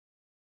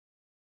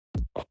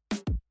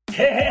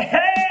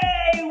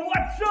Hey,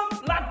 what's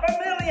up, La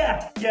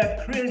Familia, you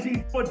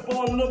crazy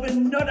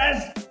football-loving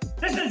nutters?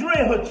 This is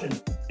Ray Hudson,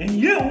 and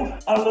you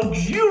are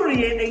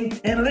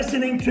luxuriating in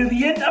listening to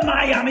the Inter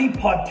Miami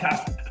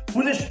podcast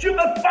with the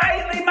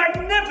stupefyingly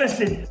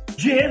magnificent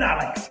Jay and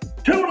Alex,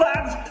 two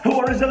lads who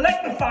are as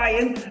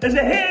electrifying as a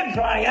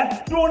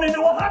hairdryer thrown into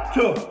a hot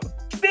tub.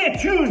 Stay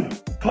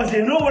tuned, because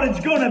you know what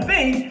it's going to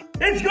be.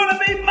 It's going to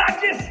be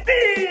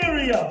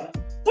magisterial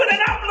with an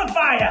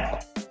amplifier.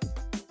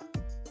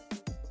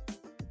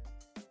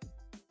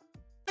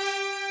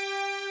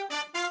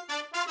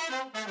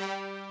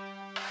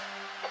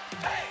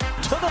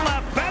 To the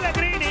left,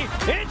 Pellegrini,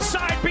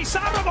 inside,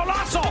 Pizarro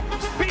Golazo!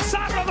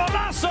 Pizarro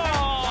Golazo!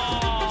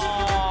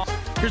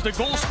 Here's the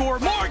goal scorer,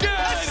 Morgan!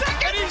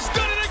 And he's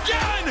done it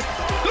again!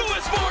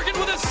 Lewis Morgan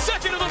with his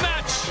second of the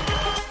match!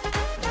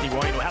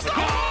 Higuain will have the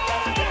goal!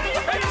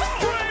 He's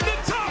framed the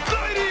top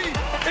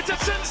 90! It's a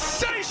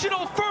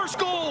sensational first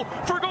goal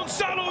for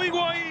Gonzalo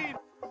Higuain!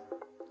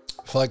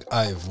 I feel like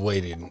I've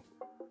waited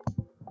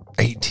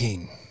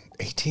 18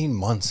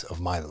 months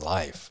of my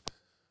life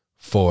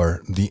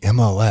for the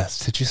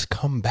MLS to just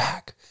come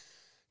back.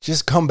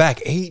 Just come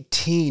back.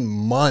 18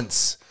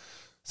 months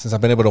since I've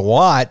been able to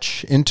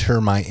watch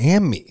Inter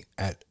Miami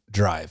at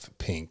Drive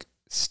Pink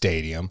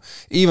Stadium,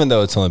 even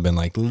though it's only been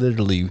like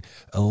literally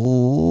a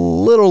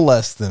little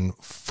less than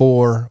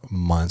 4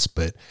 months.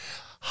 But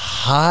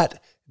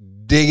hot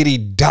diggity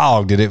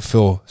dog, did it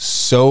feel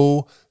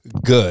so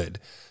good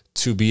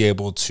to be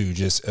able to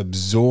just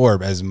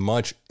absorb as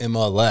much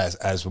MLS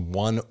as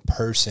one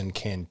person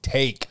can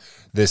take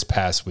this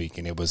past week.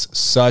 And it was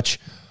such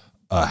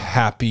a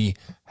happy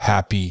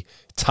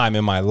time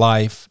in my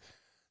life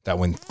that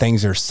when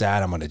things are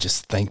sad, I'm going to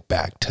just think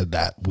back to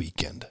that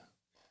weekend.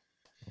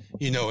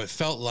 You know, it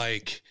felt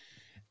like,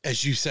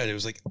 as you said, it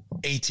was like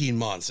 18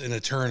 months, an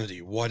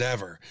eternity,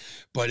 whatever.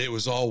 But it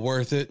was all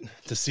worth it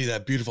to see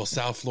that beautiful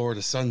South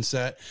Florida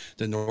sunset.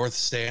 The North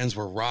stands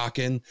were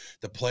rocking.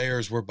 The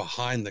players were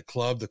behind the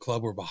club. The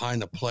club were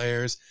behind the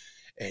players.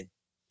 And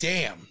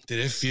damn, did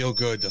it feel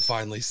good to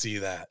finally see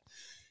that.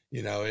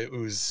 You know, it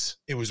was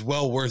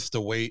well worth the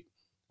wait.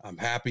 I'm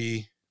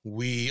happy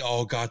we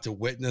all got to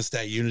witness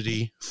that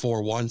unity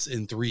for once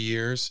in 3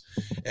 years.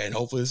 And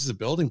hopefully this is a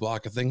building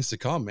block of things to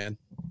come, man.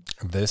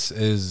 This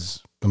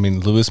is,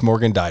 Lewis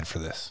Morgan died for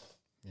this,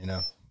 you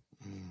know.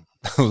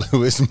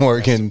 Lewis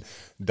Morgan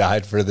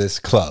died for this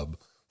club,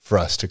 for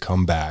us to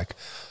come back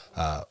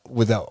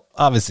without,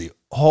 obviously,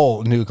 a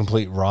whole new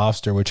complete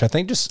roster, which I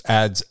think just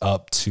adds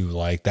up to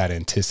like that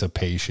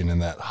anticipation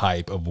and that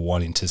hype of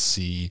wanting to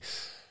see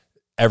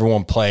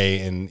everyone play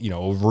in,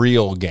 a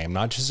real game,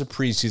 not just a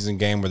preseason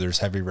game where there's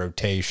heavy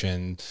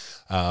rotation,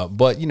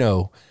 but,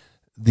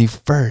 the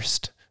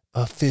first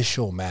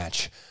official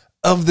match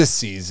of the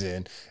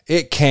season.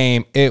 It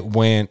came, it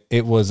went,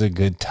 it was a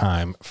good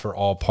time for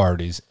all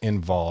parties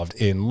involved,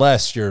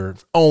 unless you're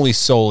only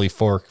solely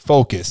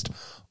focused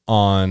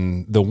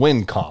on the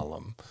win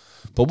column.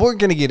 But we're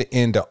going to get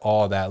into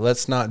all that.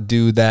 Let's not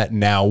do that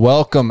now.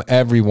 Welcome,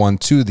 everyone,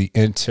 to the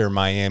Inter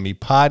Miami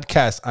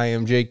podcast. I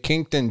am Jay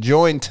Kington,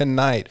 joined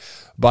tonight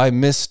by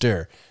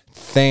Mr.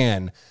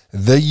 Than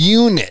the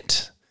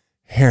Unit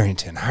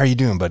Harrington. How are you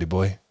doing, buddy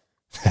boy?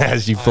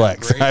 As you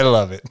flex. I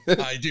love it.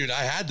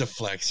 I had to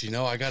flex.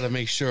 I got to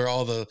make sure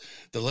all the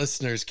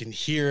listeners can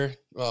hear.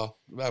 Well,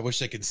 I wish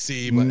they could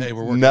see, but hey,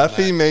 we're working.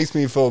 Nothing makes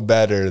me feel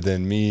better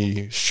than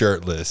me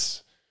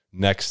shirtless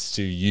next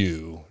to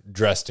you,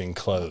 dressed in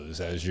clothes,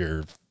 as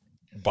your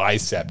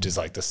bicep is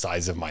like the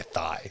size of my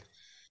thigh.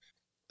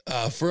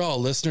 For all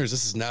listeners,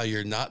 this is now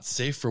your not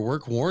safe for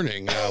work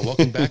warning.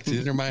 Welcome back to the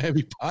Inter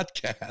Miami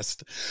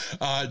podcast.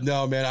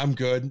 No, man, I'm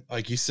good.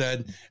 Like you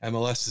said,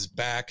 MLS is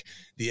back.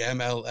 The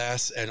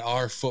MLS and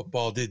our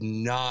football did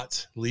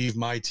not leave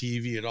my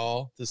TV at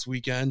all this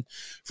weekend.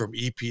 From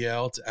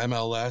EPL to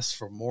MLS,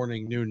 from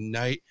morning, noon,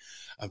 night.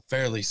 I'm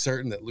fairly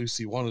certain that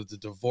Lucy wanted to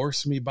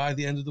divorce me by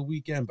the end of the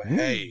weekend, but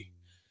hey,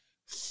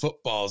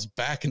 football's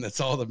back, and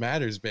that's all that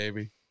matters,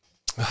 baby.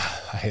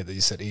 I hate that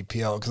you said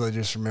EPL because I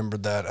just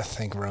remembered that I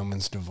think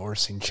Roman's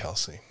divorcing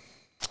Chelsea.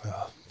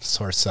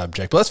 Sore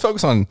subject. But let's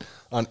focus on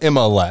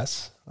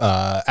MLS.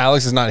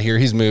 Alex is not here.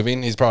 He's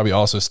moving. He's probably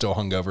also still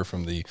hungover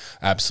from the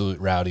absolute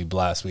rowdy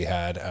blast we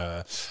had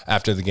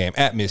after the game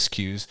at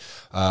Miscues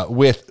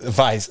with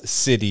Vice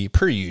City,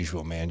 per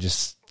usual, man.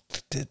 Just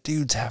the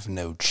dudes have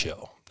no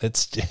chill.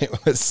 It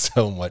was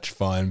so much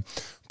fun,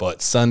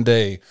 but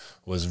Sunday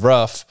was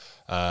rough.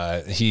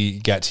 He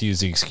got to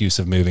use the excuse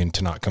of moving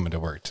to not coming to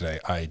work today.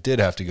 I did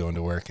have to go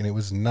into work, and it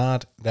was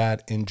not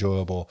that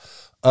enjoyable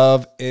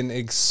of an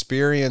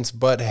experience,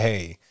 but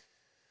hey,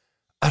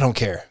 I don't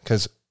care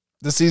because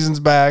the season's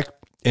back,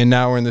 and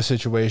now we're in the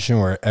situation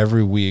where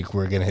every week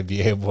we're going to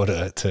be able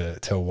to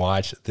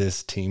watch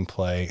this team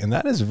play, and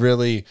that is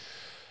really,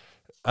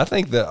 I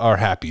think, that our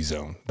happy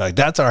zone. Like,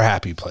 that's our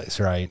happy place,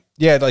 right?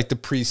 Yeah, like the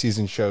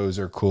preseason shows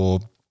are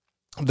cool.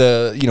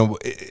 The,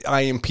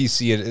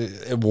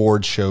 IMPC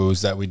award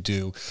shows that we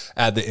do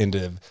at the end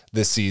of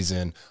the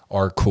season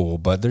are cool,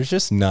 but there's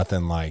just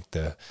nothing like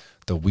the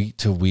the week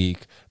to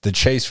week, the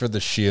chase for the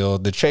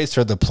Shield, the chase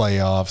for the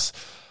playoffs.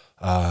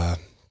 I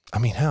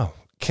mean, how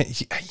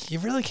you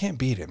really can't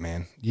beat it,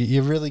 man.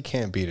 You really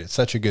can't beat it. It's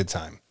such a good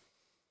time.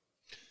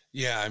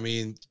 Yeah, I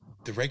mean,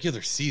 the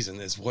regular season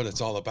is what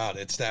it's all about.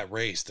 It's that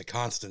race, the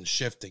constant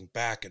shifting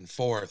back and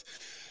forth,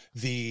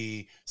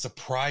 the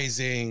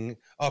surprising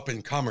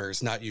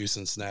up-and-comers, not you,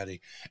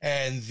 Cincinnati,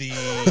 and the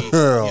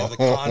the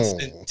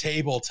constant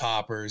table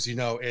toppers.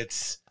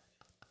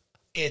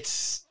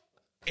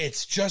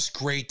 It's just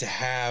great to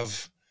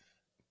have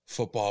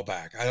football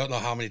back. I don't know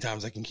how many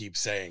times I can keep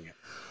saying it.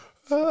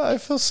 I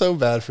feel so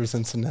bad for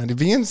Cincinnati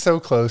being so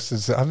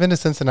close. I've been to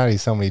Cincinnati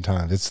so many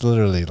times. It's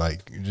literally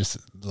like just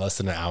less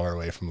than an hour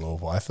away from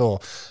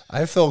Louisville.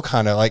 I feel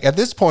kind of like at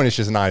this point, it's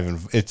just not even,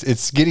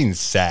 it's getting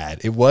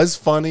sad. It was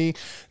funny.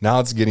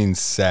 Now it's getting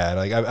sad.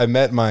 Like I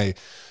met my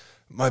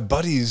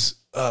buddies,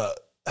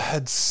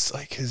 had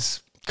like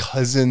his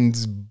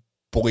cousin's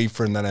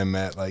boyfriend that I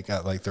met like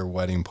at like their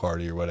wedding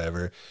party or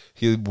whatever.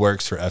 He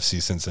works for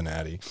FC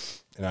Cincinnati.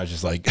 And I was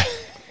just like,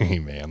 hey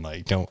man,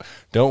 like don't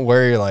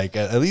worry. Like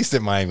at least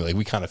at Miami, like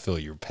we kind of feel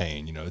your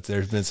pain.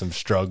 There's been some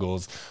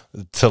struggles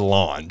to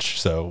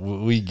launch, so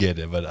we get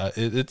it. But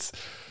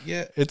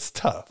it's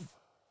tough.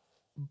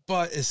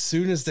 But as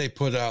soon as they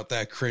put out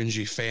that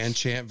cringy fan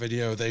chant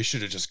video, they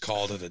should have just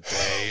called it a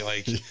day.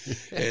 Like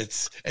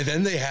and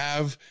then they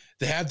have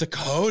the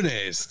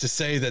cojones to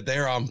say that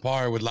they're on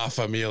par with La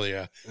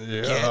Familia.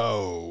 Get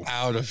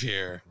out of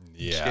here.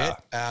 Yeah.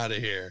 Get out of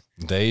here.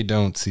 They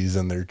don't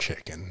season their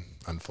chicken,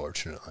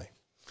 unfortunately.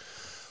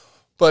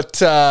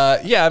 But,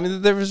 I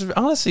mean,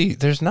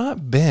 there's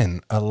not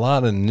been a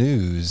lot of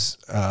news,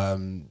 at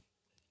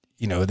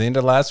the end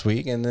of last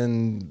week. And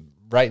then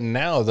right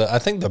now, I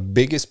think the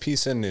biggest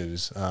piece of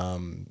news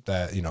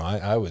that,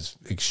 I was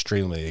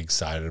extremely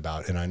excited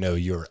about, and I know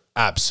you're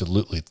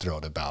absolutely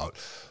thrilled about,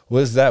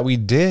 was that we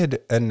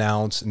did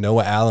announce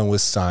Noah Allen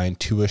was signed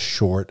to a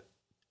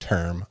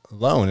short-term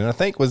loan. And I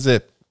think, was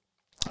it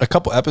a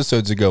couple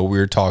episodes ago, we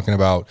were talking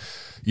about,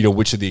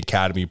 which of the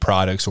Academy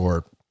products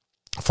or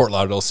Fort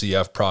Lauderdale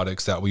CF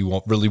products that we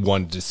really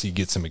wanted to see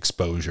get some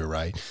exposure,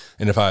 right?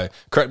 And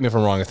correct me if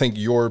I'm wrong, I think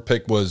your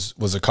pick was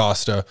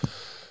Acosta.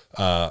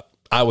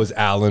 I was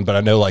Allen, but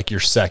I know like your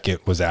second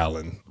was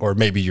Allen, or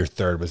maybe your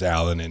third was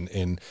Allen.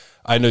 And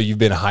I know you've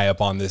been high up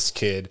on this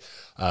kid.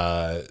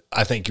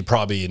 I think you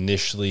probably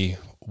initially,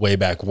 way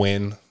back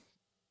when,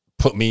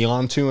 put me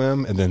onto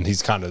him, and then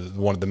he's kind of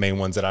one of the main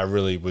ones that I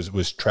really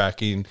was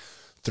tracking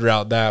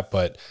throughout that.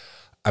 But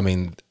I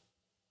mean,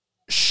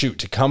 shoot,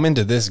 to come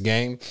into this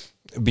game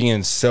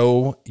being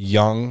so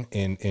young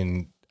and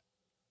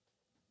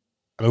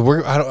I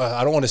mean,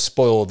 I don't want to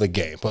spoil the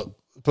game, but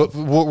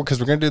because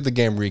we're going to do the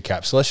game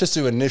recap. So let's just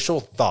do initial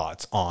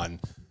thoughts on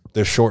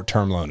the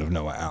short-term loan of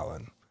Noah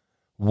Allen.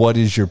 What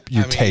is your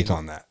take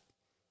on that?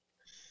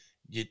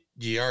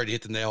 You already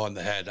hit the nail on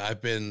the head.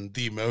 I've been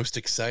the most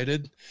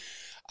excited.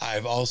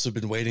 I've also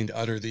been waiting to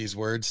utter these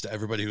words to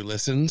everybody who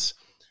listens.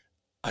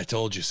 I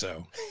told you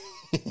so.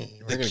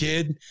 The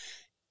kid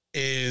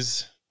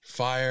is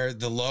fire.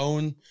 The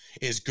loan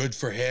is good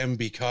for him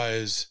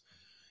because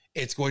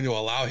it's going to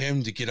allow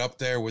him to get up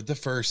there with the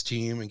first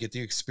team and get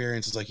the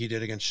experiences like he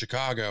did against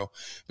Chicago.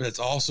 But it's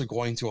also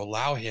going to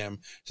allow him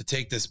to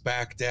take this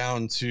back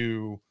down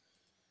to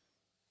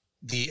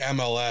the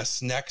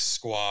MLS next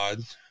squad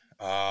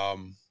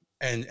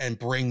and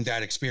bring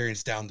that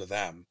experience down to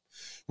them,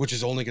 which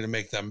is only going to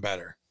make them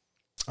better.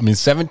 I mean,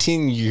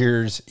 17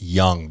 years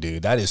young,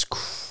 dude. That is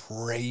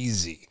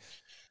crazy.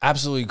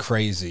 Absolutely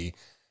crazy.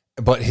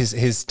 But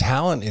his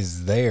talent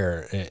is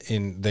there,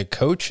 and the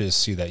coaches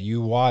see that.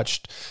 You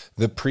watched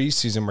the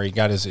preseason where he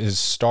got his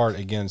start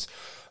against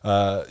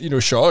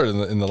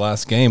Charlotte in the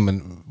last game,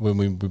 and when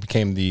we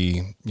became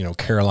the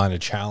Carolina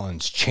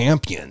Challenge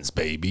champions,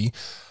 baby.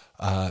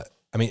 I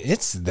mean,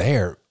 it's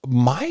there.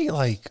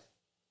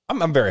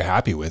 I'm very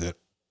happy with it,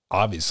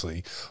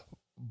 obviously.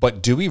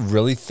 But do we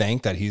really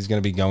think that he's going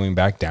to be going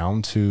back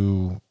down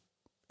to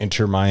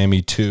Inter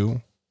Miami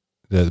 2,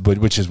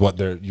 which is what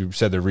you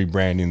said they're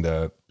rebranding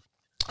the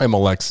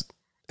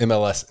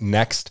MLS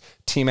Next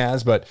team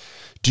as? But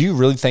do you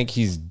really think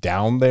he's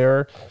down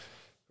there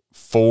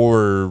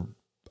for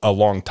a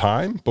long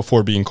time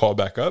before being called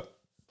back up?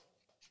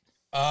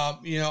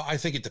 I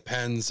think it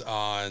depends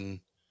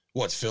on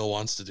what Phil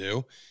wants to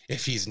do.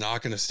 If he's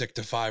not going to stick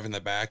to 5 in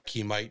the back,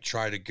 he might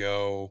try to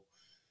go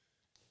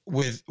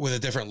with a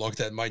different look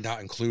that might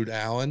not include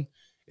Allen.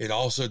 It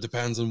also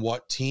depends on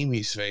what team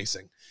he's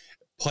facing.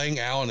 Playing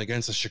Allen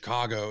against a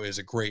Chicago is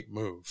a great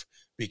move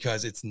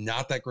because it's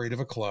not that great of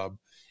a club.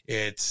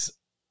 It's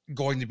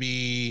going to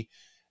be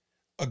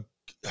a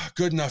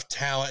good enough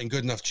talent and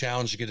good enough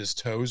challenge to get his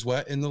toes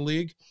wet in the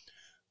league.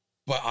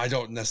 But I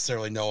don't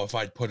necessarily know if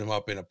I'd put him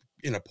up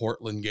in a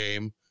Portland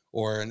game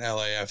or an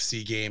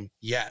LAFC game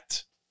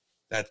yet.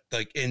 That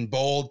like in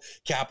bold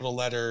capital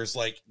letters,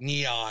 like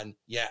neon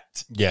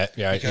yet. Yeah.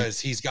 Because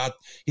he's got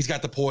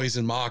the poise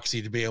and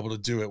moxie to be able to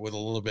do it with a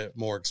little bit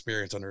more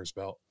experience under his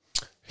belt.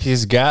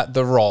 He's got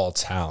the raw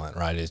talent,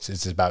 right?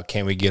 It's about,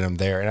 can we get him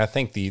there? And I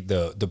think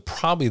the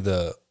probably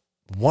the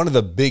one of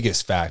the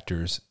biggest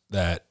factors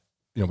that,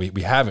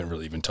 we haven't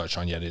really even touched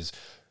on yet is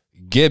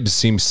Gibbs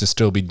seems to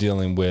still be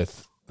dealing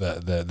with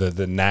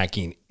the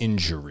knacking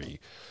injury.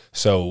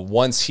 So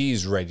once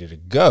he's ready to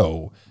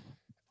go,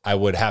 I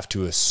would have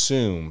to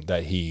assume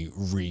that he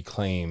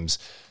reclaims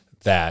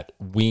that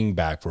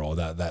wingback role,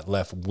 that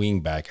left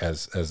wingback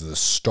as the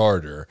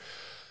starter.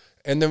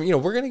 And then,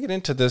 we're going to get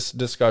into this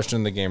discussion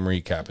in the game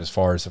recap as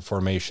far as the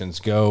formations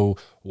go.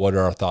 What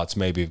are our thoughts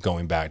maybe of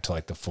going back to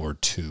like the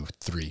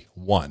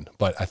 4-2-3-1?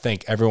 But I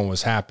think everyone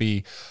was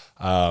happy.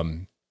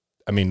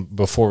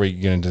 Before we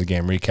get into the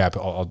game recap,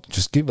 I'll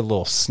just give a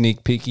little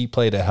sneak peek. He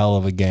played a hell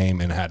of a game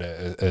and had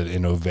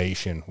an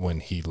ovation when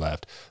he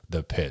left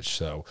the pitch.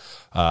 So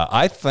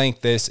I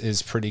think this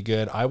is pretty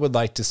good. I would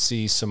like to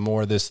see some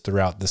more of this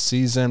throughout the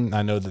season.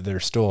 I know that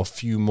there's still a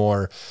few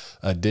more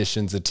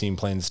additions the team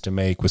plans to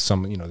make with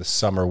some, the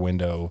summer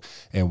window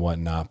and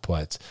whatnot.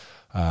 But,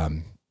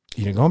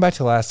 going back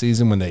to last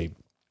season when they,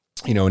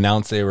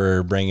 announced they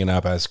were bringing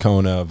up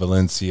Azcona,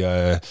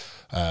 Valencia,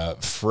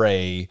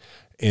 Frey,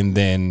 and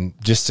then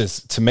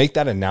just to make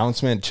that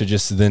announcement to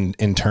just then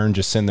in turn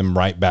just send them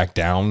right back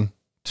down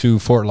to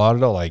Fort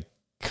Lauderdale, like,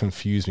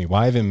 confused me.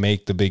 Why even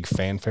make the big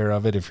fanfare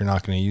of it if you're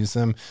not going to use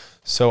them?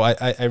 So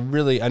I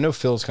know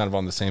Phil's kind of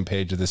on the same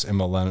page of this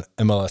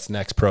MLS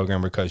Next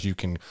program because you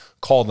can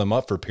call them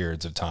up for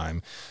periods of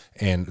time.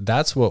 And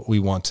that's what we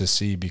want to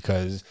see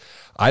because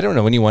I don't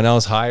know anyone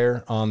else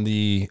higher on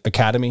the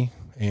academy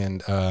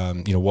and,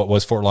 what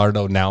was Fort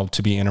Lauderdale now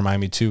to be Inter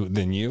Miami 2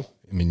 than you.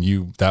 I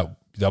mean,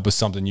 that was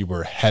something you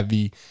were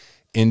heavy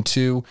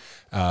into.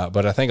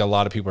 But I think a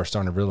lot of people are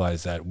starting to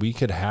realize that we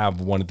could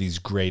have one of these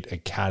great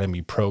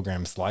academy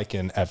programs like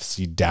an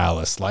FC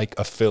Dallas, like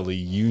a Philly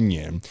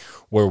Union,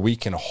 where we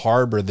can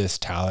harbor this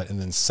talent and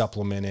then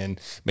supplement in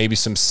maybe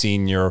some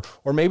senior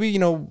or maybe,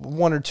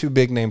 one or two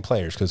big name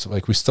players. Cause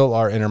like we still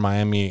are Inter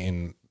Miami,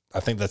 and I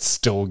think that's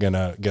still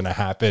gonna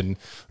happen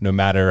no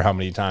matter how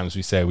many times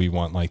we say we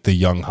want like the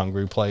young,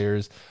 hungry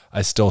players.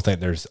 I still think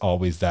there's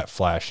always that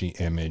flashy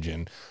image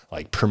and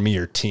like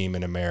premier team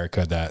in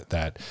America that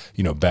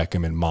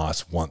Beckham and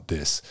Moss want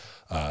this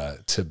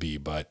to be.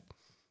 But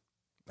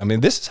I mean,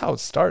 this is how it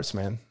starts,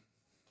 man.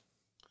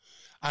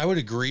 I would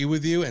agree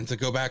with you. And to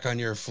go back on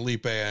your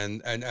Felipe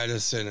and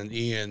Edison and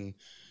Ian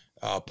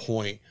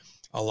point,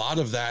 a lot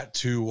of that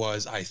too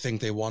was I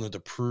think they wanted to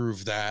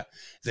prove that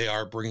they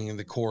are bringing in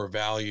the core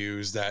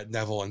values that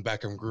Neville and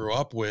Beckham grew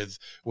up with,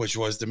 which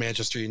was the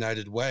Manchester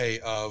United way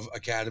of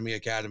academy.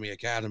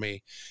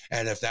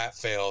 And if that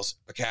fails,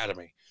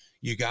 academy.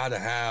 You got to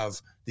have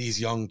these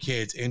young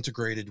kids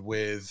integrated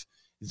with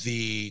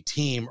the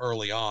team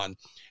early on.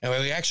 And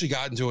we actually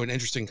got into an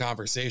interesting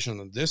conversation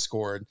on the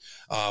Discord.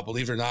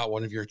 Believe it or not,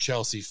 one of your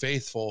Chelsea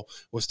faithful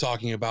was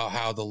talking about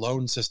how the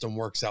loan system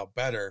works out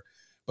better.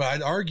 But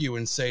I'd argue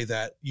and say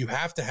that you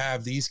have to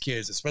have these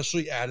kids,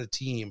 especially at a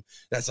team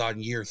that's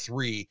on year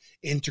 3,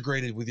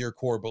 integrated with your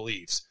core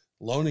beliefs.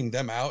 Loaning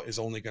them out is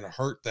only going to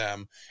hurt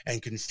them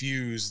and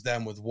confuse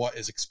them with what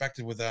is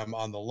expected with them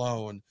on the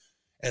loan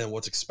and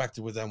what's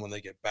expected with them when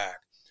they get back.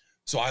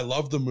 So I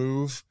love the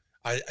move.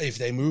 If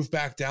they move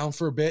back down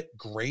for a bit,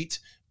 great.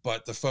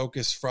 But the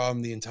focus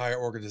from the entire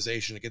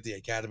organization to get the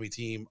academy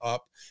team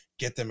up,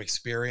 get them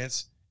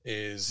experience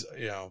is,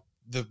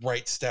 the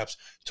right steps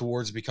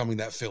towards becoming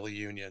that Philly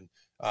Union,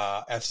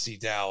 FC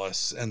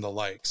Dallas, and the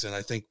likes. And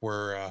I think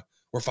we're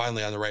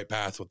finally on the right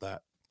path with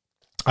that.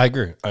 I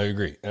agree.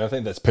 And I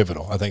think that's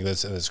pivotal. I think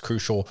that's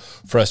crucial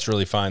for us to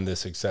really find the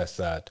success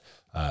that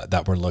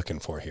we're looking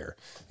for here.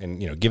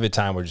 And, give it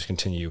time. We'll just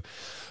continue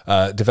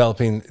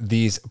developing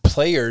these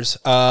players.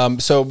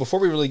 So before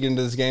we really get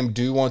into this game,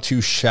 do want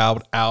to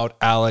shout out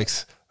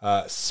Alex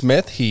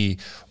Smith. He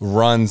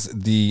runs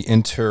the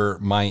Inter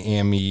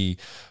Miami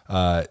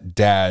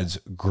Dads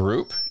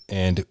group,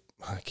 and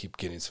I keep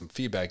getting some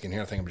feedback in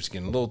here. I think I'm just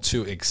getting a little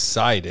too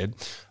excited.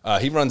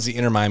 He runs the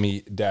Inter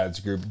Miami Dads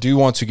group. Do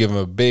want to give him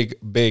a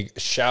big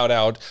shout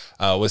out.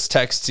 Was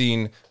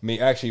texting me.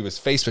 Actually, he was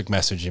Facebook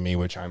messaging me,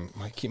 which I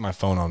keep my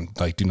phone on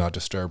like do not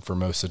disturb for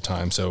most of the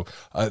time. So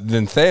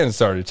then Than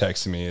started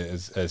texting me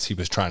as he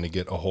was trying to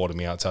get a hold of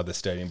me outside the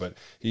stadium. But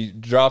he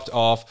dropped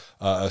off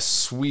a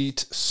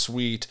sweet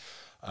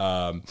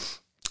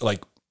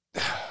like,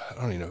 I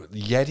don't even know,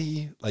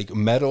 Yeti, like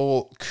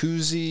metal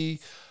koozie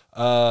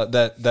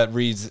that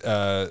reads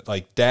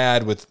like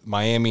Dad with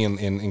Miami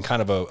and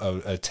kind of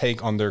a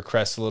take on their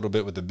crest a little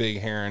bit with the big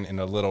heron and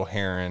a little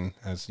heron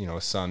as,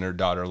 a son or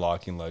daughter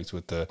locking legs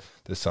with the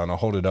son. I'll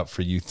hold it up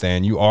for you,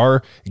 Than. You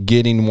are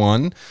getting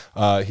one.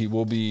 He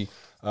will be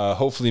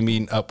hopefully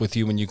meeting up with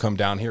you when you come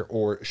down here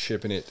or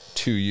shipping it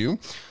to you.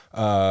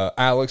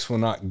 Alex will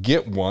not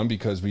get one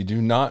because we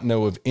do not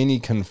know of any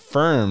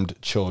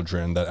confirmed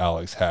children that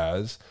Alex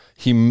has.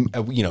 He,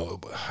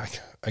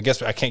 I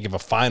guess I can't give a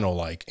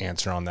final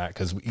answer on that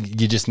because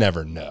you just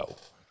never know.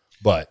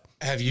 But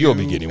you'll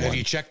be getting one. Have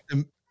you checked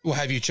them? Well,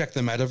 have you checked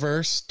the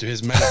metaverse? Do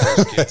his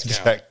metaverse kids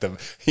count? Check them.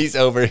 He's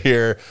over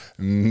here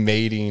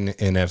mating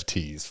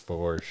NFTs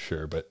for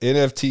sure, but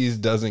NFTs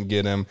doesn't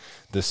get him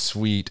the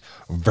sweet,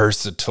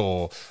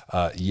 versatile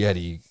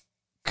Yeti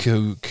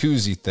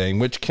koozie thing,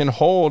 which can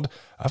hold,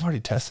 I've already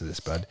tested this,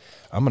 bud.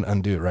 I'm going to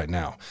undo it right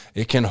now.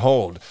 It can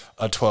hold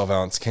a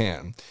 12-ounce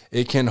can.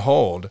 It can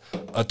hold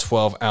a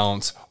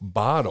 12-ounce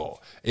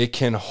bottle. It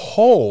can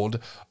hold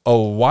a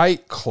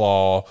White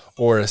Claw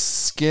or a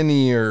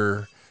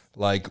skinnier,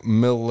 like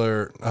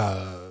Miller,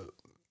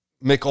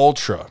 Mick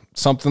Ultra,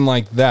 something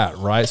like that,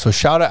 right? So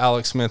shout out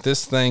Alex Smith.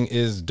 This thing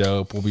is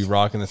dope. We'll be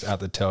rocking this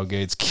at the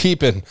tailgates,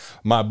 keeping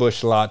my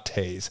Busch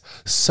lattes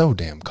so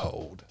damn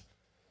cold.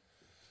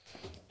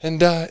 And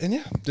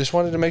yeah, just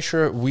wanted to make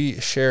sure we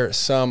share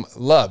some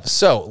love.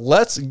 So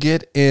let's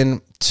get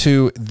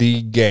into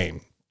the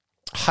game.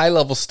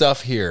 High-level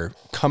stuff here.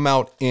 Come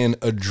out in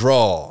a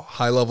draw.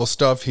 High-level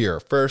stuff here.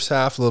 First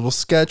half, a little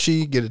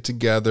sketchy. Get it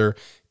together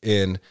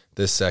in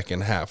the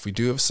second half. We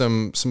do have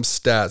some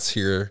stats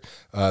here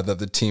that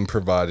the team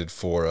provided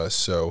for us.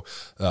 So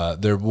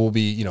there will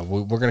be,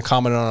 we're going to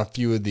comment on a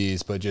few of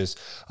these, but just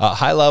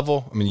high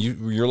level. I mean,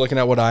 you're looking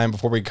at what I am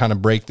before we kind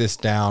of break this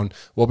down.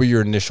 What were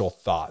your initial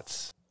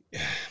thoughts?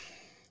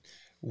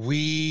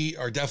 We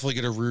are definitely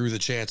going to rue the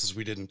chances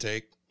we didn't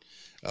take.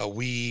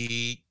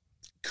 We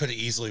could have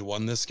easily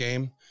won this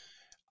game.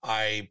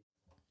 I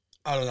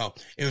don't know.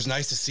 It was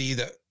nice to see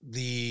that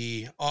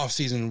the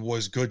offseason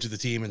was good to the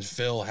team and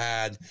Phil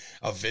had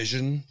a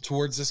vision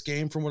towards this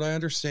game from what I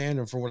understand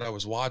and from what I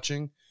was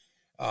watching.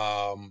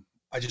 I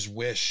just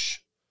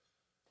wish,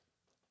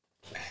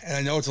 and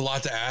I know it's a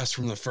lot to ask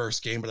from the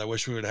first game, but I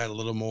wish we would have had a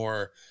little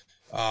more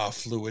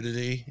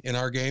fluidity in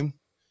our game.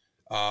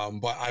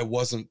 But I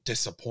wasn't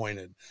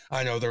disappointed.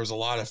 I know there was a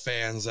lot of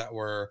fans that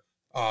were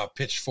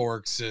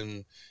pitchforks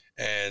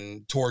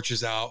and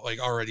torches out, like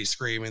already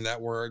screaming that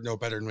we're no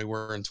better than we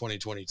were in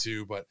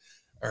 2022,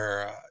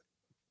 I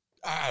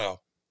don't know,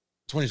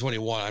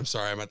 2021. I'm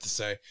sorry, I meant to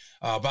say,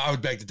 but I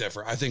would beg to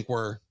differ. I think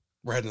we're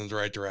heading in the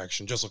right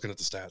direction. Just looking at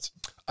the stats,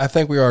 I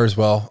think we are as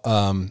well.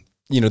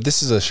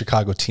 This is a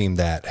Chicago team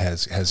that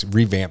has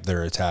revamped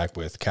their attack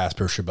with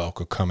Kasper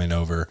Shabelko coming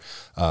over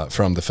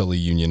from the Philly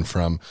Union,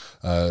 from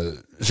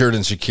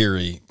Xherdan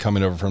Shaqiri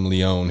coming over from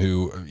Lyon,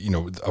 who,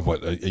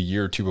 a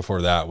year or two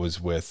before that was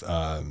with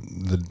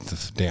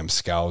the damn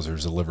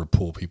Scousers, the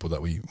Liverpool people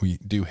that we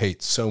do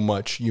hate so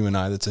much, you and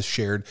I. That's a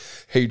shared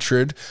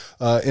hatred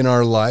in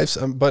our lives.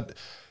 But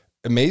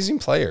amazing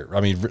player. I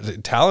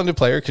mean, talented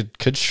player,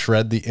 could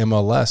shred the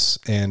MLS,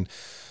 and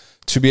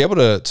to be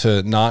able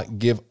to not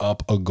give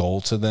up a goal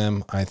to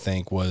them, I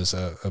think was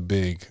a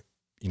big,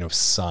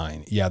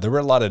 sign. Yeah, there were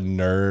a lot of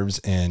nerves,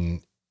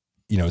 and,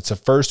 it's the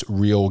first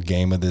real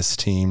game of this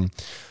team.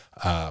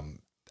 I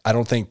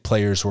don't think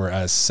players were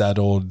as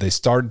settled. They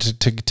started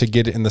to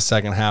get it in the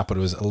second half, but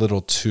it was a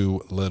little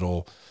too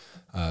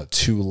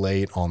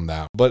late on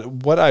that. But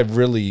what I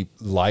really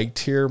liked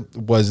here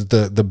was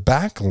the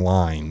back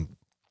line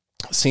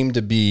seemed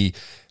to be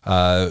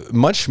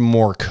much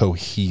more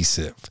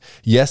cohesive.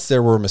 Yes,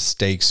 there were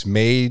mistakes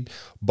made,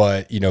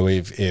 but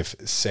if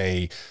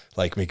say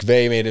like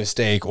McVay made a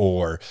mistake,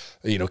 or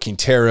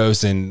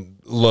Quinteros and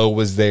Lowe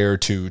was there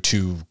to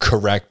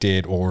correct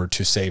it or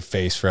to save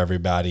face for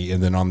everybody,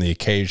 and then on the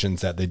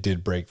occasions that they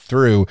did break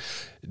through,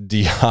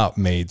 Diop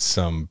made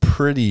some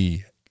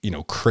pretty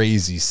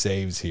crazy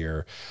saves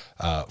here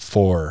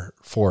for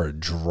a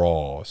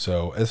draw.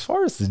 So as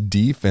far as the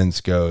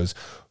defense goes,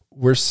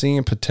 we're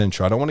seeing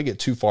potential. I don't want to get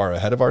too far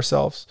ahead of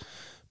ourselves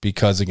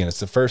because, again, it's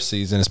the first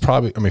season. It's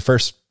probably,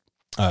 first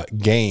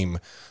game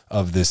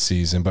of this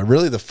season, but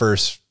really the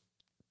first,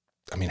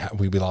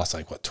 we lost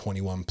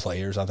 21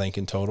 players, I think,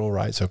 in total,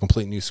 right? So a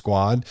complete new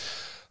squad.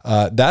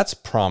 That's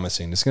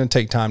promising. It's going to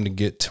take time to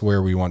get to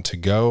where we want to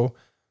go,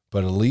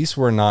 but at least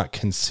we're not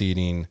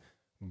conceding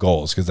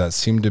goals, because that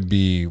seemed to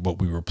be what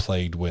we were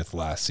plagued with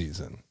last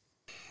season.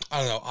 I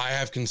don't know. I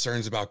have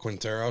concerns about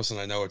Quinteros, and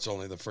I know it's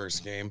only the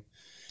first game.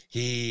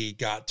 He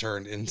got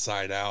turned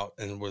inside out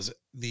and was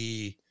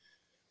the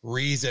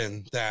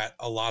reason that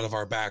a lot of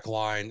our back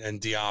line and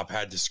Diop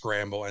had to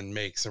scramble and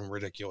make some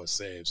ridiculous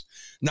saves.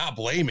 Not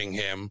blaming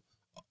him.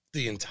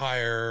 The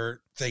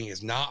entire thing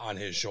is not on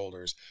his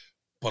shoulders,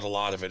 but a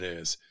lot of it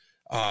is.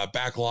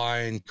 Back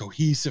line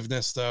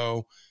cohesiveness,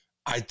 though,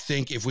 I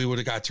think if we would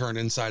have got turned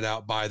inside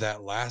out by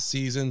that last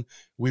season,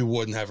 we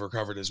wouldn't have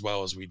recovered as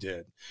well as we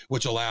did,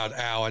 which allowed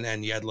Allen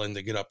and Yedlin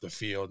to get up the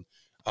field.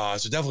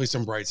 So definitely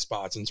some bright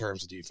spots in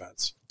terms of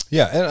defense.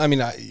 Yeah,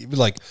 and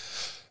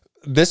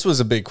this was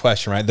a big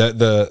question, right?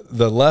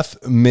 The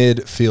left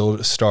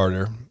midfield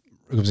starter,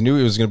 because we knew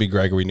it was going to be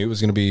Gregory, knew it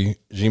was going to be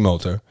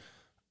Gimota.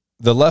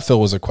 The left field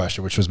was a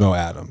question, which was Mo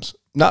Adams.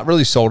 Not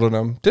really sold on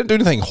him. Didn't do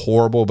anything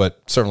horrible,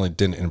 but certainly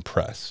didn't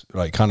impress.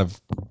 Like, kind of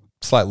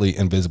slightly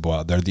invisible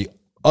out there. The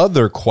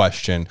other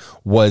question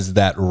was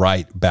that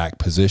right back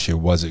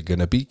position. Was it going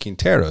to be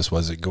Quinteros?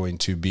 Was it going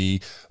to be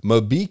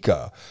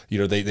Mobika?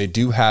 They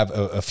do have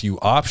a few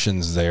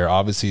options there.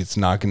 Obviously, it's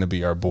not going to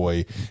be our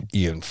boy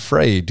Ian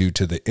Frey due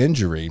to the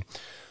injury,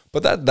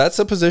 but that's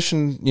a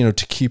position,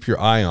 to keep your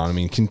eye on.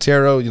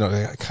 Quintero,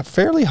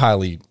 fairly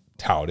highly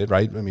touted,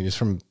 right?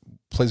 He's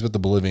plays with the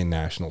Bolivian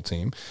national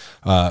team.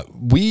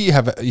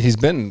 He's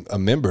been a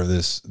member of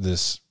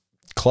this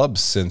club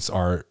since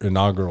our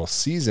inaugural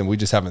season. We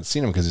just haven't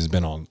seen him because he's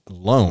been on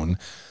loan.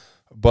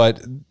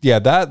 But yeah,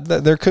 that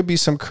there could be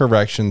some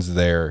corrections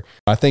there.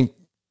 I think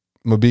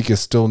Mabika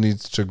still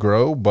needs to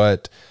grow,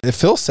 but if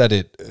Phil said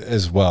it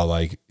as well,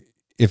 like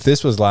if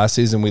this was last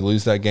season, we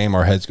lose that game,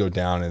 our heads go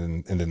down,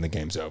 and then the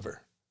game's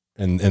over.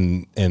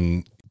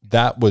 And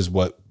that was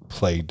what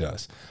plagued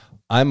us.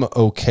 I'm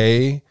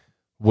okay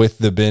with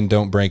the bend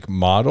don't break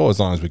model as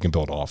long as we can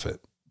build off it.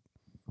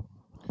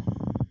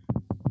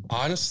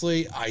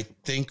 Honestly, I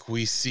think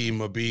we see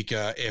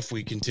Mabika if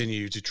we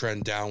continue to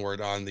trend downward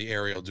on the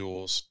aerial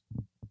duels.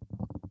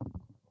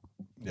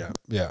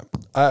 Yeah.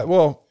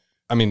 Well,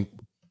 I mean,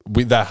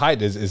 that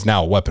height is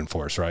now a weapon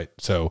for us, right?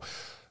 So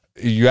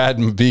you add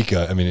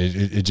Mabika, I mean,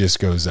 it just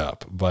goes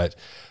up. But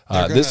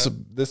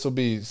this will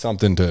be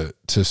something to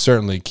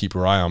certainly keep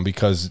your eye on,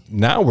 because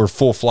now we're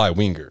full fly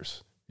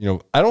wingers. You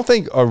know, I don't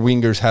think our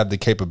wingers had the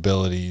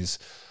capabilities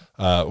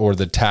or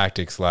the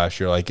tactics last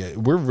year. Like,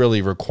 we're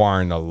really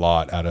requiring a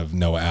lot out of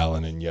Noah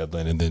Allen and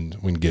Yedlin, and then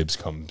when Gibbs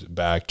comes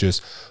back,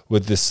 just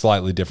with this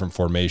slightly different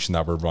formation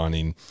that we're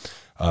running,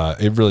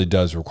 it really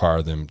does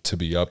require them to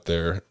be up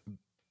there.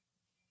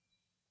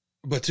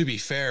 But to be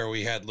fair,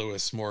 we had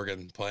Lewis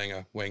Morgan playing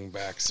a wing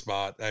back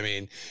spot. I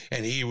mean,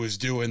 and he was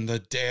doing the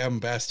damn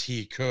best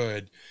he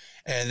could.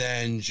 And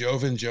then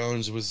Jovan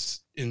Jones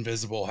was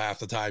invisible half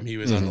the time he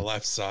was on the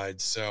left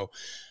side. So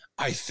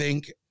I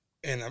think,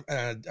 and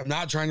I'm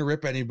not trying to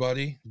rip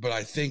anybody, but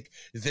I think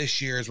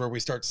this year is where we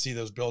start to see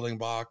those building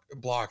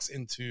blocks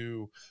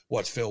into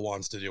what Phil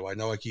wants to do. I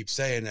know I keep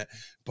saying it,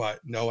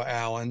 but Noah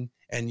Allen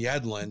and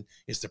Yedlin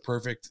is the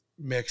perfect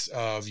mix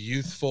of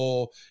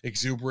youthful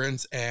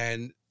exuberance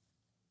and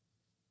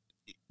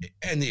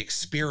the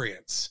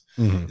experience,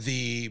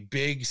 the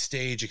big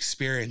stage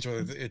experience,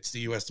 whether it's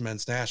the U.S.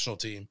 men's national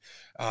team.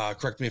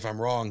 Correct me if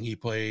I'm wrong. He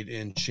played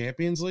in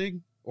Champions League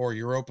or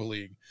Europa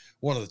League,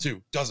 one of the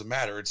two. Doesn't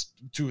matter. It's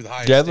two of the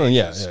highest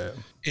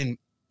stages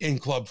in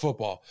club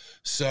football.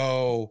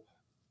 So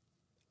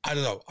I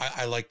don't know.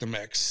 I like the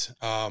mix.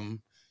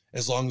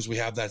 As long as we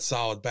have that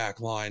solid back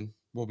line,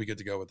 we'll be good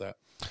to go with that.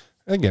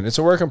 Again, it's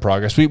a work in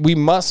progress. We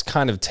must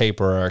kind of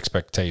taper our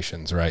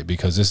expectations, right?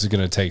 Because this is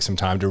going to take some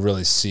time to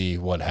really see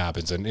what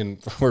happens. And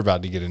we're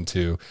about to get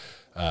into,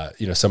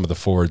 some of the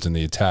forwards in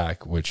the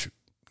attack, which,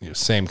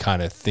 same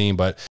kind of theme.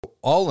 But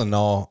all in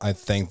all, I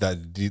think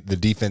that the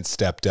defense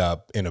stepped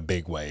up in a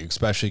big way,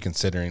 especially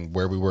considering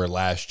where we were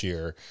last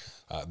year,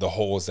 the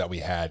holes that we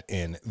had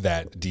in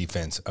that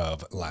defense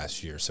of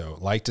last year. So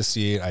like to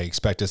see it. I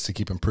expect us to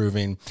keep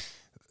improving.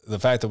 The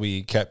fact that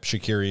we kept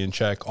Shaqiri in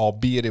check,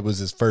 albeit it was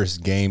his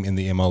first game in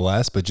the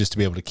MLS, but just to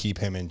be able to keep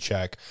him in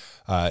check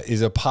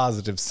is a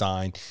positive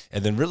sign.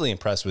 And then really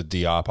impressed with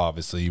Diop,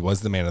 obviously. He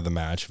was the man of the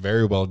match,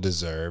 very well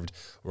deserved.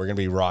 We're going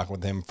to be rocking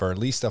with him for at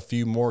least a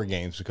few more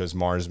games because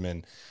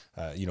Marsman,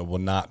 will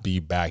not be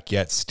back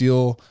yet.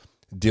 Still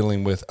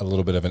dealing with a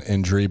little bit of an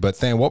injury. But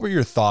Than, what were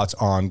your thoughts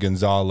on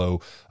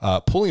Gonzalo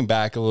pulling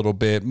back a little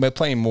bit,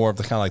 playing more of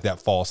the kind of like that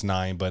false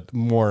nine, but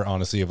more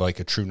honestly of like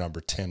a true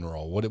number 10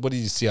 role? What did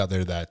you see out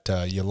there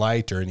that you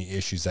liked, or any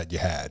issues that you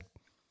had?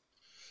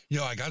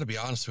 I got to be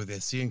honest with you.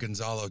 Seeing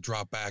Gonzalo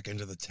drop back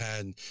into the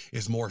 10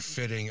 is more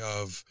fitting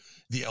of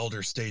the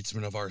elder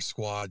statesman of our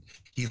squad.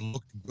 He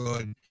looked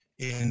good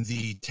in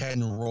the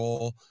 10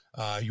 role.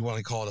 You want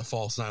to call it a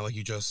false nine like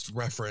you just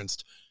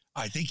referenced.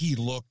 I think he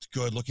looked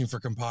good, looking for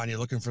Campagna,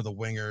 looking for the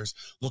wingers,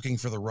 looking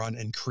for the run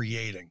and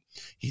creating.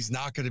 He's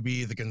not going to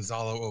be the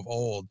Gonzalo of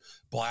old,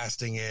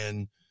 blasting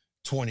in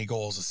 20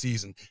 goals a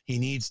season. He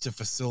needs to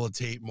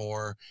facilitate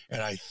more.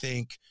 And I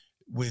think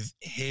with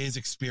his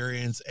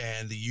experience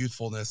and the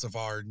youthfulness of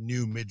our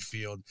new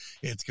midfield,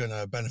 it's going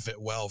to benefit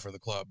well for the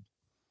club.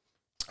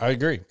 I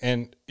agree.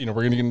 And, we're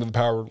going to get into the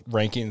power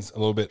rankings a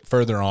little bit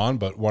further on,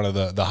 but one of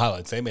the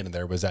highlights they made in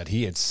there was that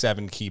he had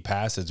 7 key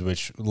passes,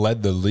 which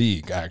led the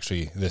league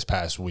actually this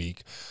past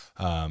week,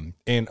 and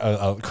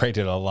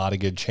created a lot of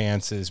good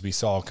chances. We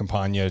saw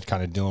Campagna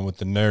kind of dealing with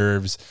the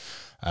nerves.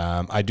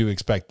 I do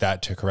expect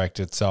that to correct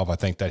itself. I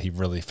think that he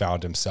really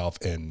found himself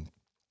in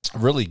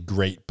really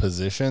great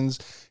positions,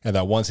 and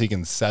that once he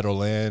can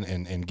settle in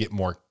and get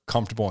more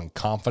comfortable and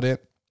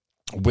confident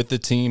with the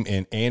team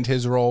and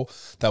his role,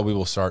 that we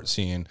will start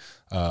seeing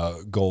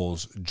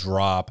goals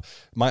drop.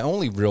 My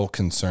only real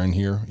concern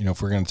here,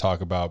 if we're going to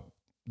talk about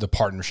the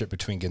partnership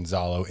between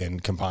Gonzalo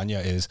and Campagna,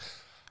 is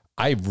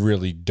I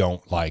really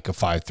don't like a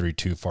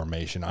 5-3-2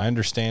 formation. I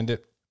understand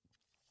it.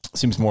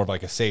 Seems more of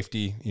like a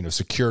safety,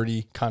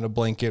 security kind of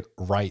blanket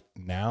right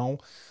now.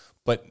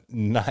 But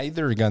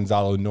neither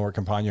Gonzalo nor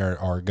Campagna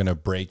are going to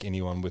break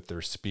anyone with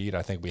their speed.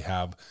 I think we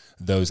have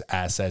those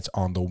assets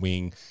on the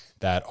wing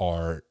that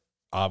are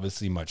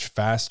obviously much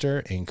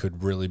faster and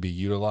could really be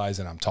utilized.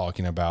 And I'm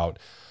talking about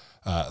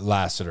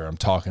Lassiter. I'm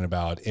talking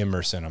about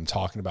Emerson. I'm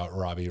talking about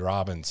Robbie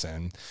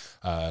Robinson.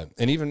 And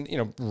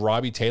even,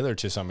 Robbie Taylor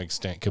to some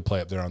extent could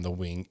play up there on the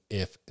wing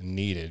if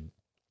needed.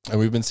 And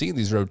we've been seeing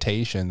these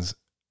rotations,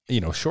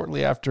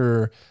 shortly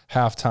after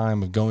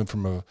halftime of going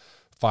from a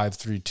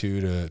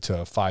 5-3-2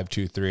 to a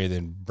 5-2-3,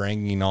 then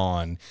bringing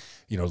on,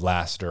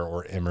 Lassiter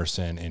or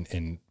Emerson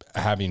and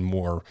having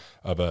more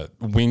of a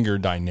winger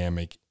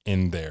dynamic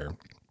in there.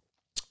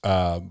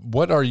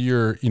 What are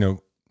your,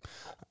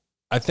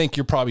 I think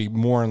you're probably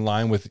more in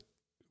line with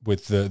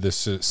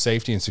the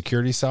safety and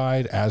security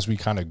side as we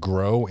kind of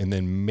grow, and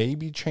then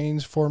maybe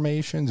change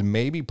formations,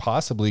 maybe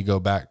possibly go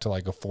back to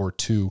like a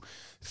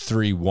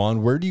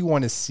 4-2-3-1. Where do you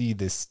want to see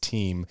this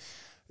team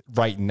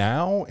right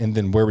now? And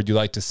then where would you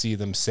like to see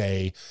them,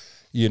 say,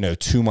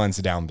 2 months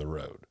down the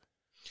road?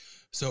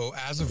 So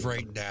as of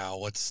right now,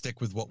 let's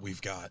stick with what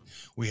we've got.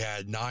 We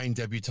had 9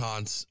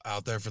 debutants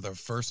out there for their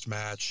first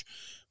match.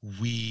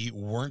 We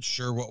weren't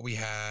sure what we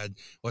had.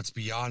 Let's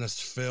be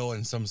honest, Phil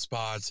in some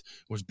spots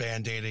was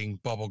band-aiding,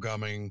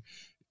 bubblegumming,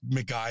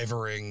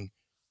 MacGyvering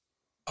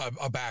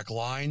a back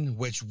line,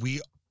 which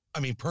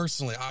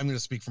personally, I'm going to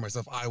speak for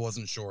myself, I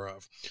wasn't sure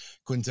of.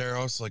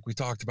 Quinteros, like we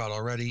talked about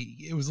already,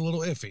 it was a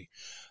little iffy.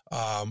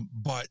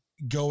 But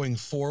going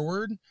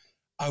forward,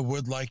 I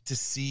would like to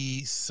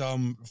see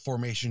some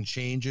formation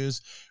changes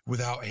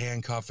without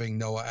handcuffing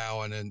Noah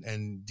Allen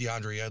and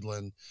DeAndre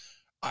Yedlin.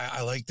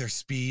 I like their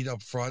speed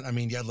up front. I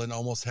mean, Yedlin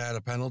almost had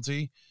a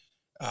penalty.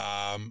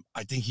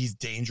 I think he's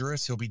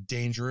dangerous. He'll be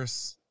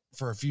dangerous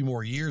for a few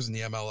more years in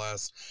the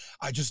MLS.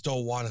 I just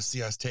don't want to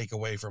see us take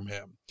away from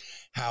him.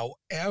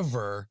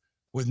 However,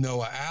 with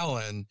Noah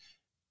Allen,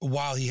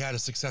 while he had a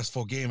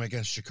successful game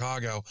against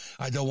Chicago,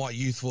 I don't want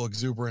youthful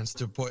exuberance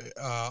to put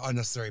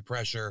unnecessary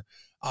pressure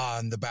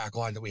on the back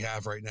line that we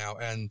have right now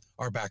and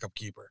our backup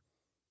keeper.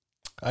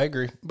 I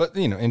agree. But,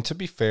 and to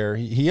be fair,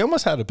 he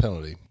almost had a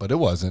penalty, but it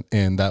wasn't.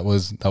 And that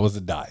was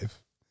a dive.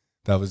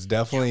 That was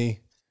definitely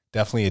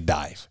a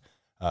dive.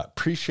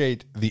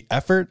 Appreciate the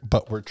effort,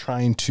 but we're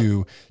trying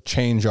to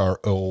change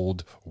our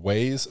old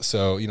ways.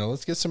 So,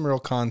 let's get some real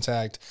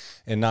contact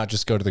and not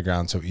just go to the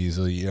ground so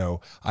easily.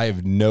 I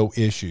have no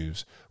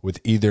issues with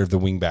either of the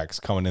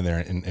wingbacks coming in there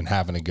and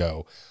having a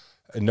go.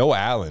 Noah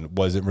Allen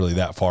wasn't really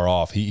that far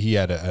off. He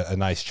had a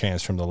nice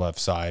chance from the left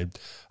side.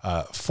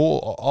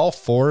 All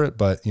for it,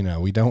 but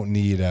we don't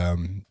need.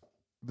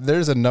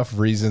 There's enough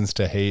reasons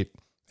to hate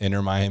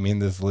Inter Miami in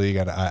this league.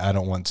 I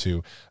don't want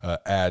to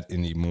add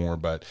any more,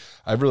 but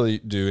I really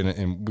do,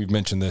 and we've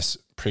mentioned this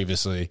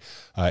previously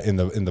in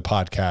the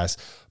podcast.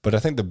 But I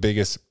think the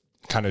biggest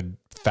kind of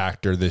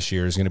factor this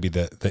year is going to be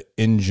the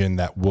engine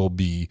that will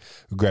be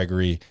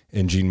Gregory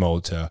and Jean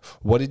Mota.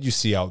 What did you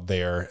see out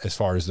there as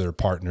far as their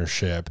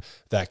partnership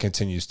that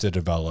continues to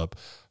develop?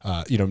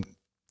 I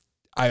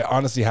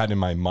honestly had in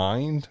my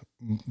mind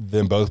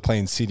them both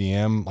playing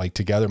CDM like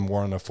together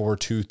more on a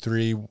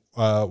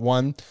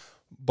 4-2-3-1.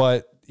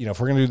 But if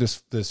we're going to do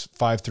this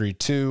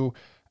 5-3-2,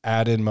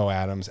 add in Mo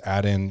Adams,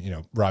 add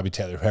in Robbie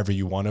Taylor, whoever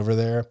you want over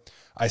there,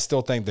 I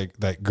still think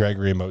that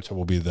Gregory and Mota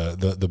will be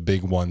the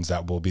big ones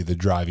that will be the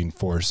driving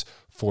force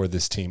for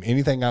this team.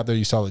 Anything out there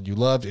you saw that you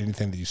loved?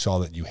 Anything that you saw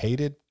that you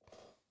hated?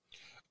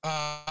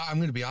 I'm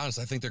going to be honest.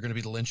 I think they're going to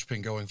be the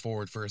linchpin going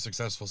forward for a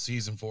successful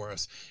season for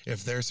us.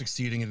 If they're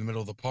succeeding in the middle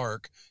of the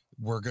park,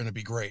 we're going to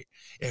be great.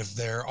 If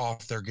they're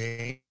off their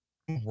game,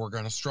 we're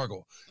going to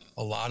struggle.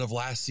 A lot of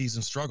last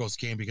season's struggles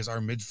came because our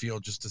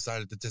midfield just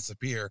decided to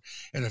disappear,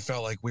 and it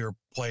felt like we were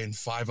playing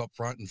 5 up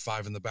front and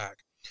 5 in the back.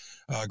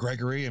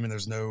 Gregory,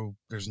 there's no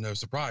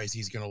surprise.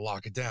 He's going to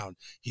lock it down.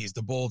 He's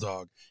the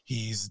bulldog.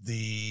 He's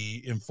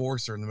the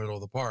enforcer in the middle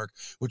of the park,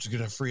 which is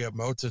going to free up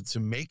Mota to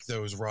make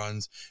those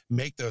runs,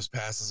 make those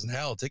passes, and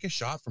hell, take a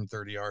shot from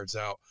 30 yards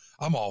out.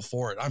 I'm all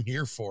for it. I'm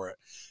here for it.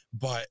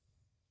 But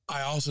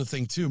I also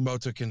think, too,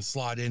 Mota can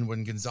slot in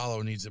when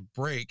Gonzalo needs a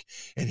break,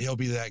 and he'll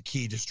be that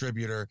key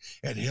distributor,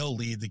 and he'll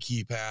lead the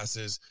key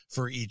passes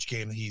for each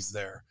game that he's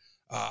there.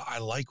 I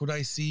like what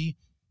I see,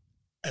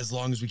 as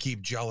long as we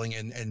keep gelling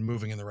and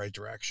moving in the right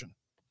direction.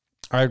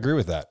 I agree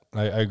with that.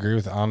 I agree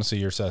with, honestly,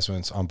 your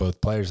assessments on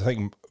both players. I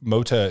think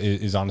Mota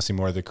is honestly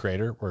more of the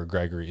creator, where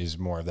Gregory is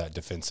more of that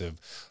defensive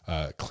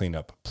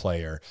cleanup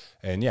player.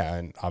 And, yeah,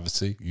 and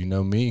obviously,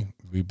 me.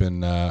 We've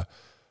been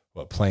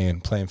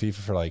playing FIFA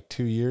for like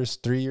 2 years,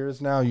 3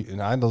 years now.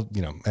 And I don't,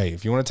 hey,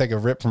 if you want to take a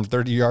rip from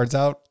 30 yards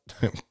out,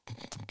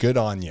 good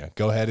on you.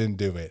 Go ahead and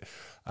do it.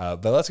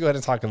 But let's go ahead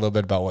and talk a little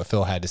bit about what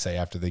Phil had to say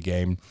after the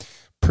game.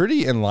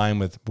 Pretty in line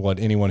with what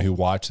anyone who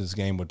watched this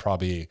game would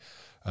probably,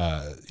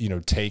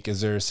 take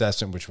as their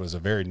assessment, which was a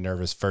very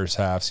nervous first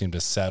half, seemed to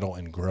settle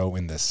and grow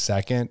in the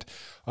second.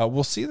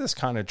 We'll see this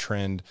kind of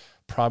trend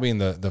probably in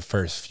the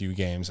first few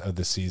games of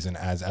the season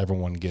as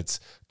everyone gets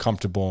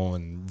comfortable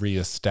and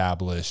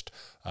reestablished,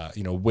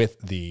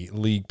 with the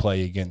league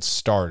play against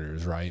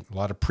starters, right? A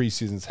lot of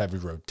preseasons, heavy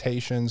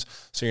rotations,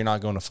 so you're not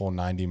going to full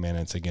 90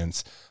 minutes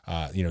against,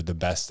 the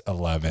best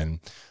 11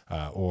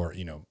 or,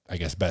 I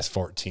guess best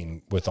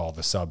 14 with all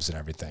the subs and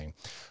everything.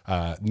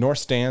 North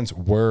stands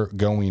were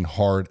going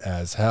hard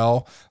as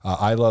hell.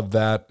 I love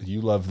that.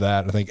 You love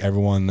that. I think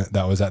everyone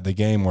that was at the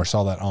game or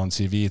saw that on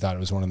TV thought it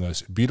was one of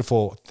those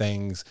beautiful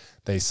things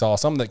they saw.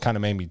 Something that kind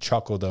of made me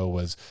chuckle, though,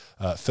 was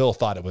Phil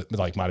thought it was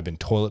might have been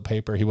toilet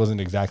paper. He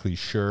wasn't exactly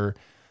sure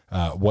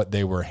what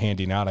they were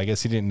handing out. I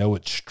guess he didn't know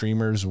what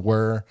streamers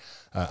were.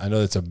 I know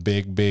that's a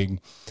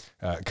big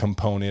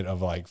component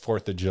of like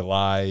 4th of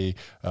July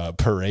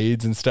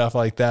parades and stuff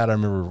like that. I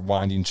remember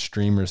winding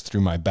streamers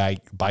through my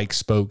bike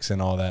spokes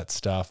and all that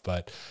stuff.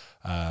 But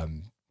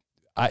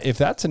if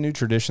that's a new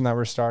tradition that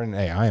we're starting,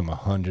 hey, I am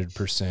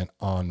 100%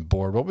 on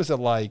board. What was it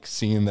like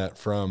seeing that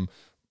from,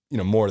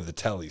 more of the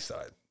telly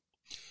side?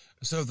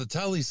 So the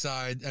telly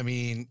side, I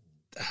mean,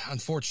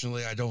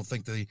 unfortunately, I don't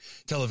think the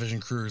television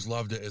crews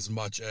loved it as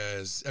much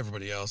as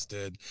everybody else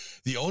did.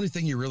 The only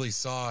thing you really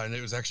saw, and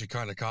it was actually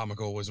kind of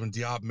comical, was when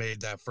Diop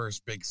made that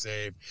first big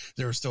save,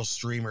 there were still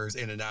streamers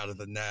in and out of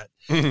the net.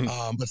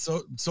 But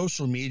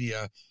social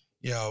media,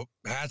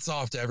 hats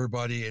off to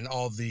everybody and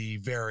all the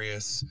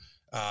various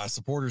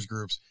supporters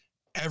groups.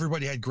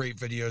 Everybody had great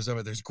videos of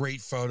it. There's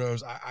great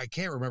photos. I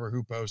can't remember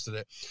who posted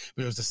it,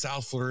 but it was the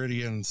South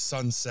Floridian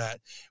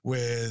sunset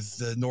with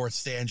the North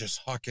Stand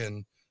just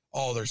hucking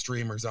all their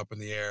streamers up in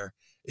the air.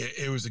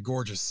 It was a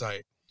gorgeous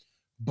sight.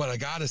 But I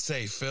got to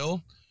say,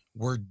 Phil,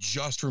 we're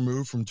just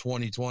removed from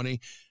 2020.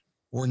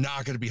 We're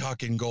not going to be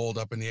hucking gold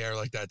up in the air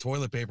like that.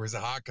 Toilet paper is a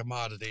hot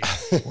commodity.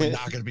 We're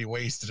not going to be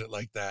wasting it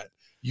like that.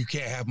 You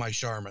can't have my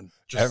Charmin.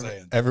 Just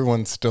saying.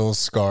 Everyone's still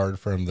scarred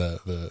from the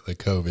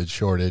COVID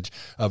shortage.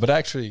 But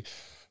actually,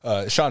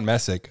 Sean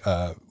Messick,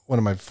 one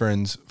of my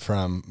friends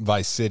from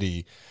Vice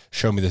City,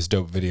 showed me this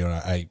dope video, and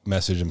I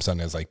messaged him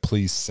Sunday. I was like,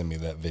 please send me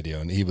that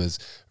video. And he was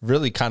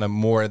really kind of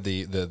more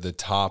the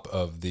top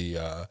of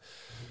the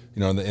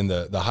in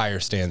the higher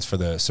stands for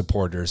the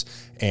supporters.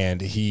 And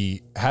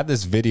he had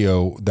this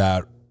video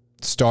that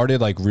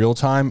started like real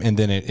time, and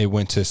then it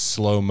went to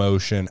slow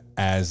motion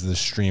as the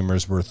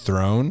streamers were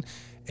thrown,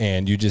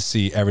 and you just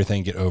see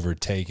everything get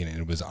overtaken. And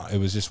it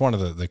was just one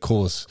of the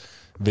coolest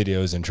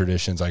videos and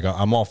traditions. Like,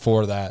 I'm all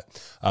for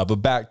that. But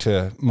back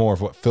to more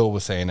of what Phil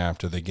was saying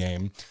after the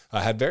game.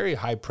 I had very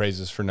high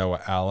praises for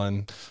Noah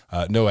Allen.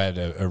 Noah had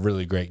a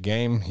really great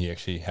game. He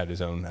actually had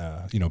his own,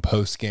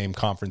 post-game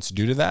conference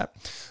due to that.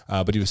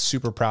 But he was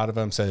super proud of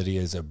him, said that he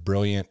has a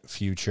brilliant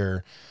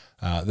future.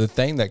 The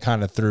thing that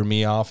kind of threw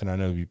me off, and I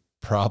know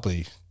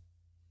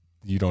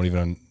you don't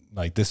even,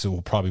 like, this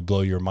will probably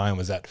blow your mind,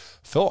 was that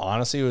Phil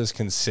honestly was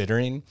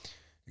considering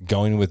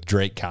going with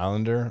Drake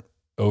Callender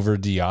over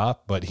Diop,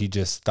 but he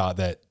just thought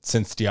that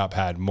since Diop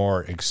had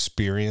more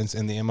experience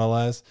in the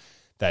MLS,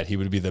 that he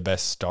would be the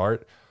best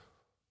start.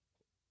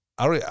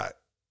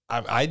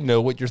 I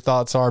know what your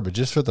thoughts are, but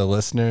just for the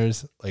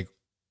listeners, like,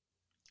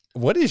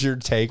 what is your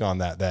take on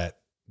that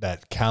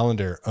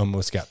Callender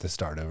almost got the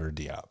start over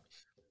Diop?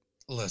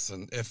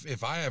 Listen,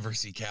 if I ever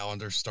see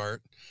Callender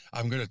start,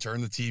 I'm going to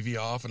turn the TV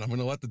off and I'm going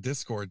to let the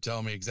Discord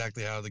tell me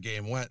exactly how the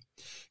game went,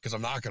 because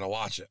I'm not going to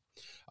watch it.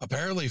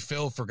 Apparently,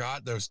 Phil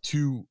forgot those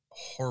two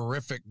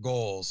horrific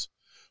goals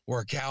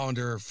where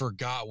Callender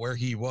forgot where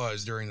he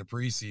was during the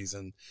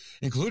preseason,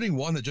 including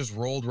one that just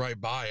rolled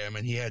right by him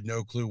and he had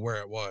no clue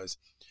where it was.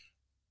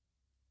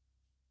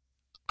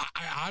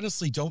 I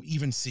honestly don't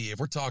even see, if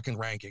we're talking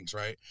rankings,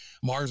 right?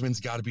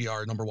 Marsman's got to be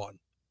our number one.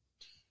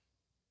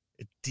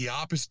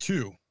 Diop is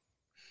 2.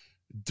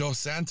 Dos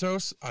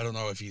Santos, I don't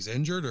know if he's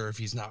injured or if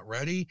he's not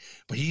ready,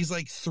 but he's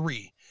like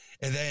 3.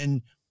 And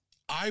then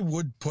I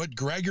would put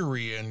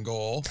Gregory in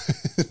goal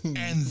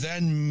and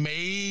then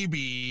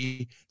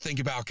maybe think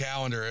about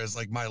Callender as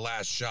like my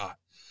last shot.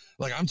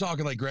 Like, I'm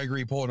talking like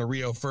Gregory pulling a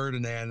Rio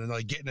Ferdinand and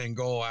like getting in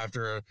goal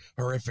after a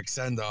horrific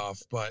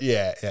send-off. But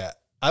yeah.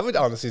 I would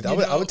honestly,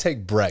 I would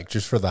take Breck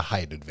just for the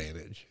height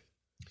advantage.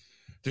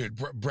 Dude,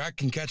 Breck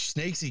can catch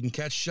snakes. He can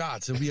catch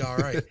shots. He'll be all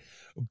right.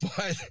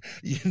 But,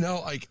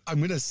 like, I'm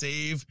going to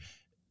save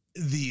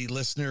the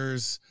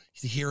listeners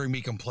hearing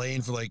me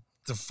complain for like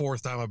the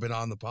 4th time I've been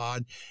on the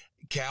pod.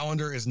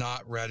 Callender is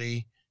not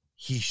ready.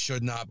 He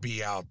should not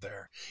be out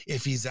there.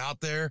 If he's out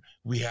there,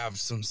 we have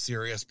some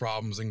serious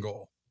problems in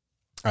goal.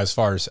 As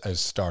far as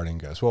starting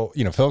goes. Well,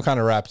 Phil kind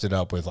of wrapped it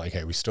up with like,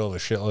 hey, we still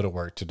have a shitload of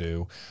work to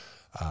do.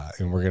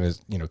 And we're going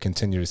to,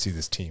 continue to see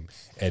this team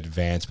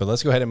advance. But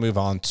let's go ahead and move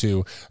on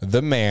to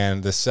the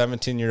man, the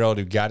 17-year-old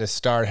who got his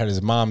start, had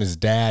his mom, his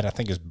dad, I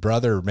think his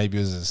brother, or maybe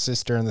it was his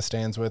sister in the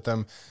stands with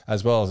him,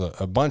 as well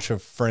as a bunch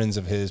of friends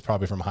of his,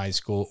 probably from high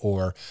school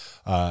or,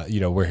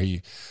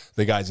 where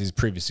the guys he's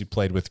previously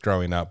played with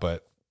growing up.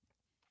 But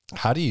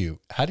how could you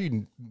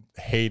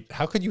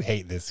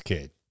hate this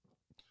kid?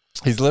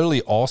 He's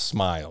literally all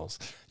smiles.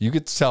 You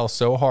could tell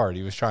so hard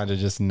he was trying to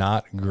just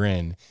not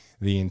grin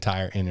the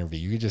entire interview.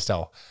 You could just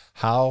tell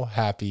how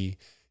happy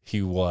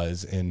he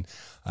was. And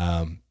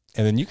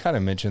then you kind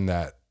of mentioned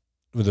that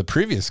the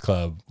previous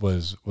club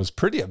was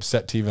pretty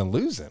upset to even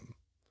lose him.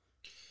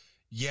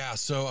 Yeah.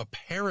 So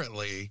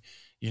apparently,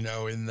 in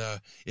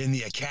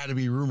the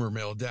academy rumor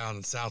mill down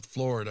in South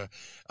Florida,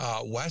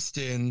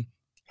 Weston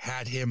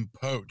had him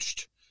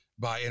poached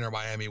by Inter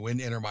Miami when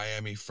Inter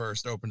Miami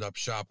first opened up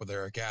shop with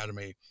their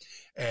academy,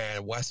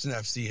 and Weston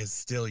FC has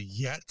still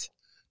yet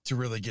to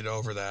really get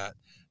over that.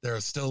 they're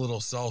still a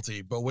little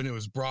salty. But when it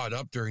was brought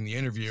up during the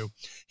interview,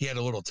 he had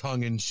a little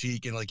tongue in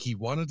cheek and like he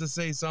wanted to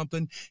say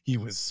something. He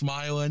was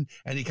smiling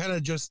and he kind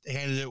of just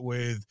handed it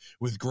with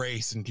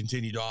grace and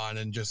continued on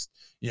and just,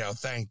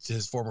 thanked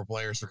his former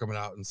players for coming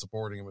out and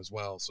supporting him as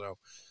well. So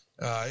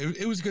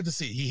it was good to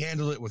see. He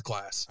handled it with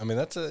class. I mean,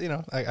 that's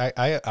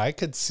I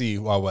could see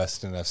why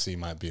Weston FC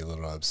might be a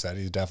little upset.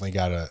 He's definitely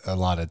got a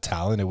lot of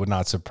talent. It would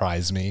not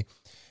surprise me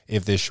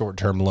if this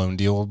short-term loan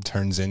deal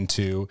turns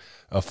into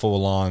a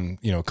full-on,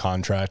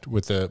 contract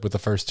with the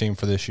first team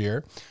for this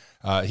year.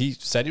 He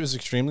said he was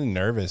extremely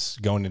nervous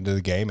going into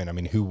the game, and I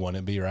mean, who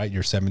wouldn't be, right?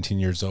 You're 17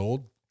 years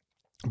old,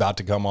 about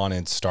to come on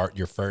and start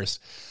your first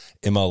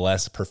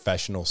MLS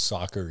professional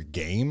soccer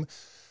game.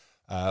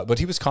 But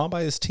he was calm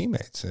by his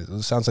teammates.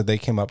 It sounds like they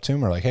came up to him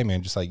and were like, hey,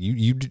 man, just like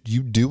you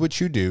do what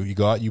you do. You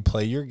go out, you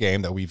play your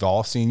game that we've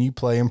all seen you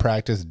play in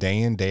practice day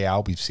in, day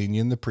out. We've seen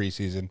you in the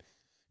preseason.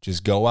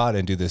 Just go out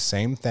and do the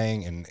same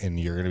thing, and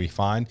you're going to be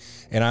fine.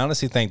 And I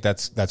honestly think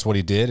that's what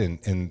he did,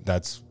 and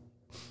that's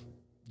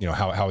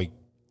how he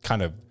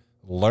kind of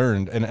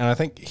learned. And I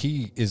think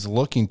he is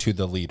looking to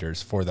the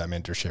leaders for that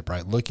mentorship,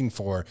 right? Looking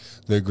for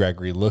the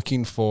Gregory,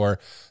 looking for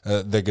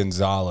the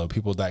Gonzalo,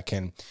 people that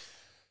can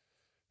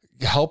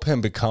help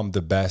him become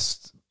the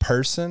best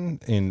person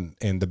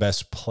and the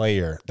best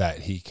player that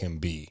he can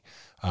be.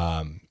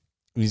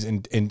 He's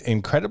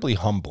incredibly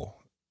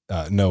humble.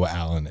 Noah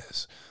Allen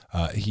is.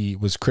 He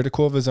was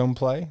critical of his own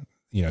play.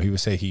 He would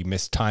say he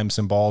mistimed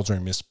some balls or he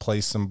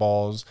misplaced some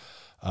balls.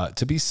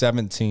 To be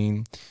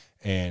 17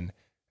 and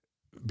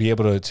be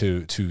able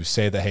to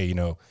say that, hey,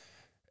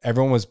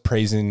 everyone was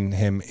praising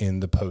him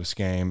in the post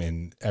game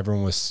and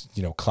everyone was,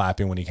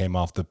 clapping when he came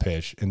off the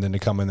pitch. And then to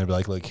come in there and be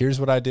like, look, here's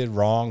what I did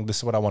wrong. This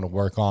is what I want to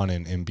work on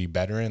and be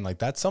better in. Like,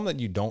 that's something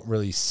that you don't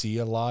really see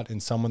a lot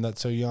in someone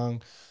that's so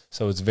young.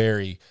 So it's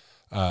very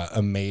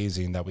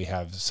amazing that we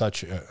have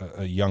such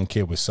a young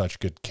kid with such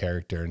good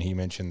character. And he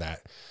mentioned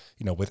that,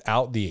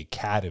 without the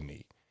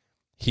academy,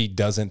 he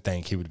doesn't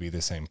think he would be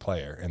the same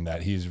player, and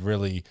that he's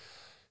really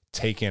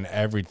taken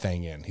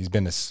everything in. He's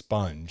been a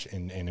sponge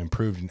and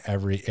improved in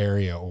every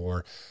area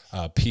or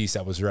piece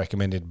that was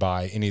recommended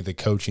by any of the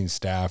coaching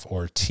staff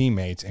or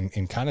teammates,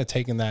 and kind of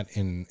taken that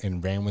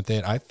and ran with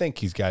it. I think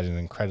he's got an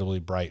incredibly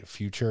bright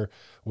future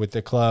with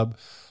the club.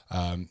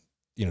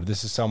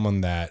 This is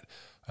someone that,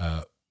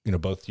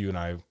 both you and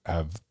I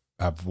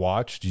have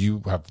watched.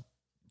 You have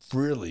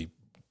really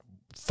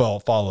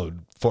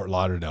followed Fort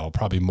Lauderdale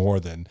probably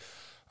more than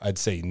I'd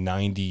say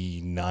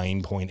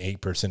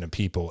 99.8% of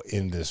people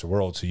in this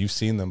world. So you've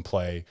seen them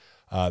play.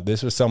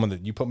 This was someone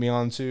that you put me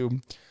on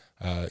to.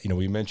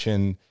 We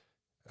mentioned,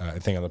 I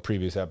think on the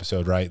previous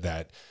episode, right,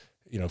 that,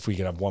 if we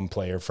could have one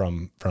player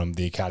from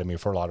the Academy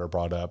of Fort Lauderdale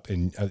brought up,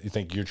 and I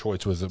think your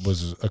choice was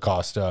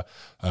Acosta.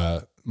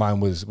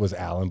 Mine was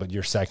Allen, but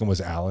your second was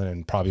Allen,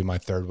 and probably my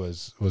third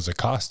was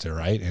Acosta,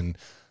 right? And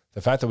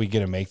the fact that we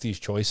get to make these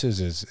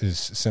choices is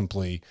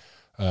simply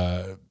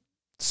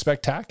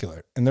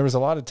spectacular. And there was a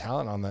lot of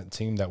talent on that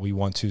team that we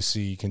want to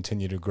see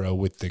continue to grow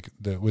with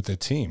the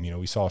team.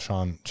 We saw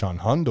Sean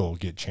Hundle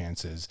get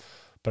chances,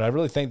 but I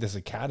really think this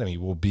academy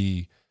will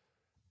be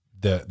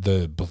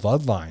the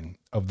bloodline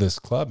of this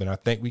club. And I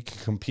think we can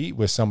compete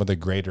with some of the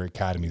greater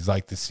academies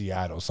like the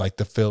Seattles, like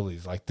the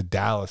Phillies, like the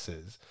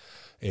Dallases,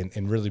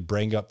 and really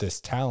bring up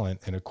this talent.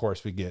 And of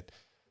course we get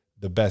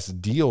the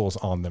best deals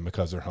on them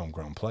because they're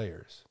homegrown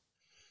players.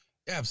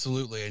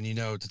 Absolutely. And,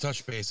 to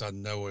touch base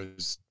on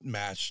Noah's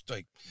match,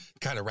 like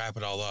kind of wrap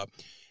it all up,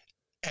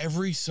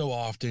 every so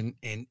often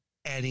in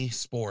any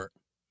sport,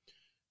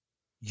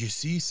 you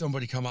see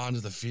somebody come onto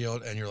the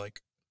field and you're like,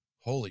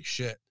 holy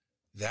shit,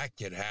 that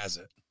kid has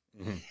it.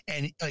 Mm-hmm.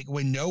 And like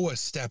when Noah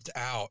stepped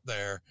out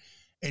there,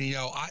 and,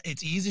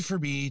 it's easy for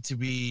me to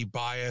be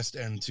biased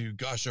and to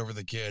gush over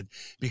the kid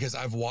because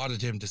I've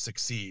wanted him to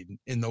succeed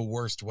in the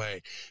worst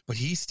way. But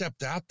he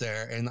stepped out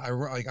there and I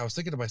was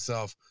thinking to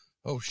myself,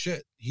 oh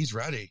shit, he's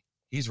ready.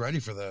 He's ready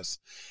for this.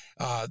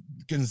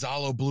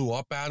 Gonzalo blew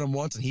up at him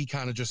once and he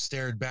kind of just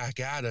stared back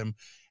at him.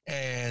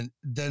 And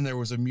then there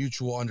was a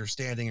mutual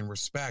understanding and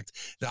respect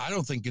that I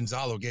don't think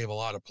Gonzalo gave a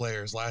lot of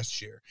players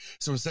last year.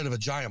 So instead of a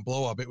giant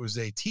blow up, it was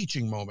a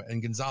teaching moment.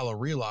 And Gonzalo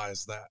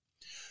realized that.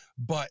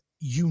 But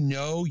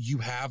you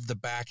have the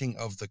backing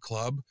of the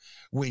club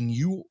when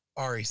you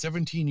are a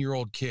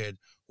 17-year-old kid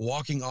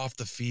walking off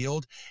the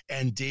field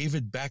and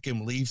David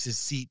Beckham leaves his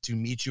seat to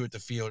meet you at the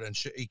field and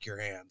shake your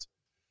hand.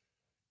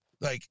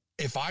 Like,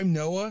 if I'm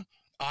Noah,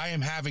 I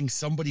am having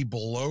somebody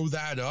blow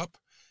that up,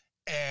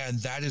 and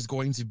that is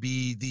going to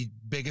be the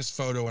biggest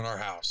photo in our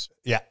house.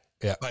 Yeah.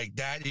 Like,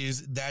 that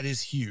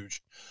is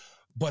huge.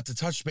 But to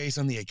touch base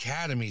on the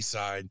academy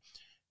side,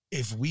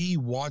 if we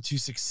want to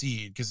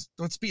succeed, because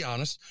let's be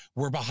honest,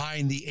 we're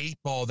behind the 8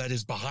 ball that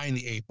is behind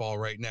the 8 ball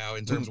right now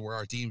in terms of where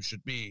our team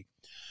should be.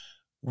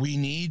 We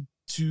need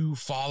to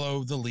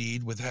follow the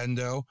lead with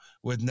Hendo,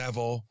 with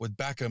Neville, with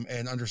Beckham,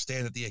 and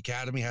understand that the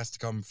academy has to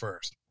come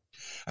first.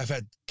 I've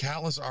had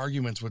countless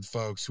arguments with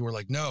folks who are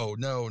like, no,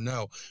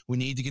 we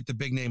need to get the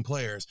big name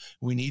players.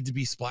 We need to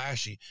be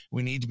splashy.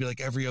 We need to be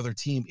like every other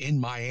team in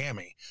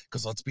Miami.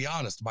 Because let's be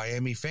honest,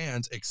 Miami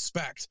fans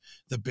expect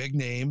the big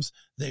names.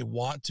 They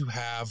want to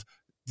have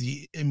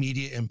the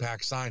immediate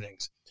impact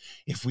signings.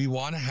 If we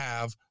want to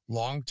have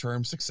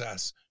long-term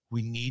success,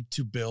 we need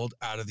to build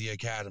out of the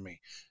academy.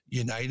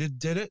 United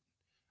did it.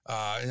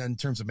 And in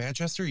terms of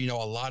Manchester, a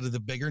lot of the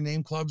bigger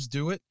name clubs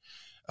do it.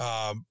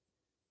 I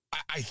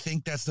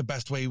think that's the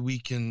best way we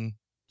can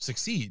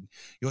succeed.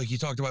 You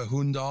talked about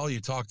Hundal, you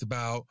talked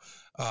about,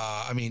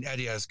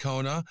 Eddie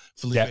Azcona,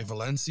 Felipe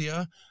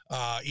Valencia,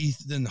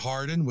 Ethan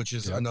Harden, which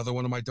is another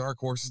one of my dark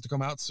horses to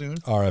come out soon.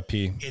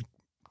 RIP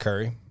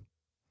Curry.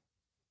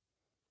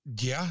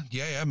 Yeah.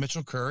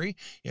 Mitchell Curry.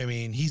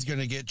 He's going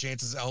to get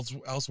chances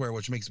elsewhere,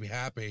 which makes me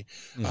happy,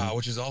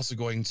 which is also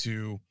going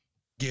to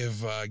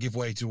give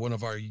way to one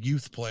of our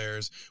youth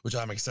players, which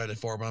I'm excited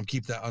for, but I'm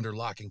keep that under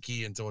lock and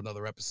key until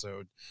another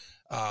episode.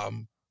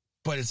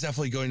 But it's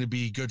definitely going to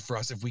be good for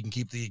us if we can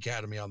keep the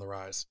academy on the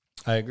rise.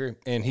 I agree.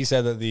 And he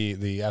said that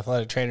the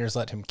athletic trainers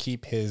let him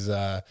keep his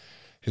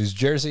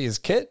jersey, his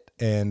kit,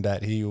 and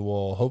that he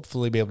will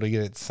hopefully be able to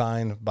get it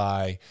signed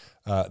by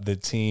the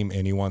team,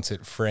 and he wants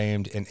it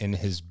framed in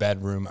his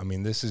bedroom.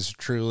 This is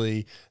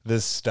truly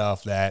this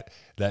stuff that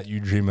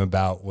you dream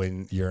about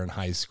when you're in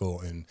high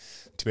school, and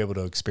to be able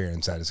to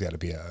experience that has got to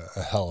be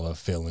a hell of a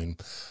feeling.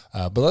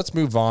 But let's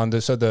move on.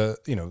 So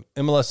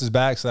MLS is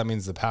back, so that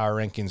means the power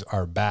rankings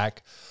are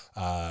back.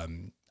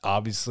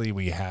 Obviously,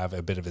 we have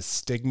a bit of a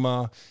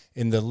stigma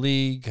in the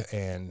league,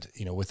 and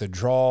with a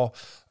draw,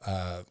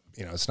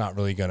 it's not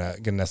really gonna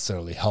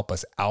necessarily help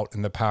us out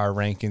in the power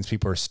rankings.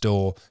 People are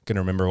still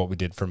gonna remember what we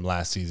did from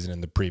last season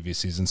and the previous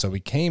season. So we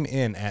came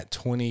in at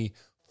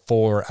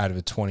 24 out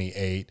of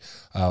 28.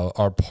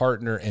 Our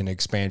partner in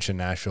expansion,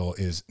 Nashville,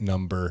 is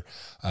number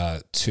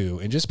 2.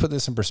 And just put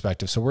this in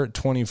perspective, so we're at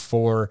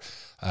 24.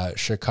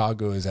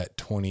 Chicago is at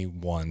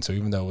 21. So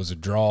even though it was a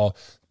draw,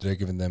 they're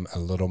giving them a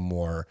little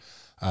more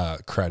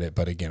credit.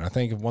 But again, I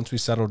think once we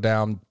settle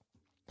down,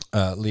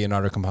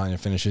 Leonardo Campagna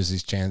finishes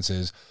these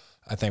chances,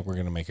 I think we're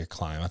going to make a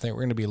climb. I think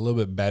we're going to be a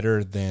little bit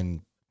better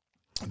than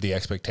the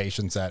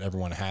expectations that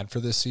everyone had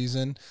for this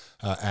season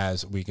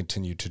as we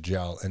continue to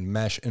gel and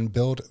mesh and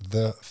build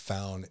the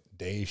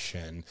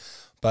foundation.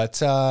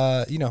 But,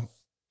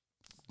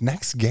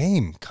 next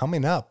game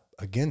coming up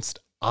against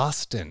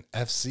Austin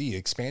FC,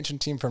 expansion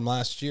team from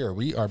last year.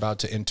 We are about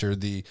to enter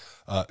the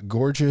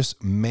Gorgeous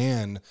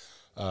Man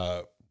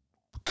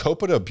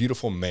Copa de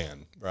Beautiful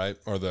Man, right?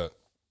 Or the,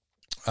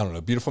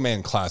 Beautiful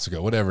Man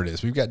Classico, whatever it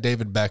is. We've got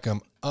David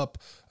Beckham up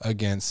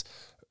against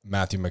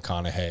Matthew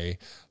McConaughey.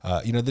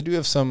 They do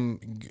have some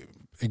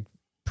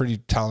pretty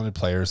talented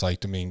players like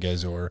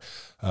Dominguez or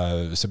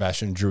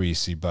Sebastian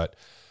Druisi, but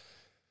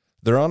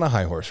they're on a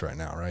high horse right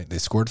now, right? They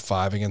scored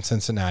 5 against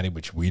Cincinnati,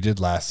 which we did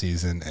last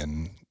season,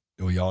 and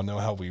we all know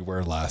how we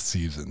were last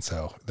season.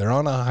 So they're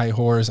on a high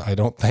horse. I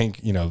don't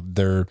think,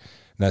 they're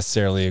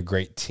necessarily a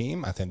great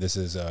team. I think this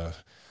is a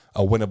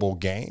winnable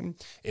game.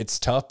 It's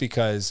tough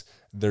because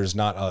there's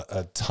not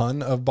a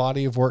ton of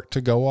body of work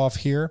to go off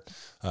here,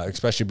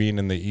 especially being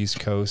in the East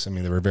Coast.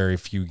 There were very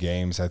few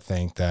games, I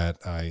think, that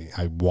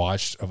I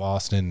watched of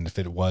Austin. And if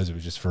it was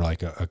just for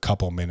like a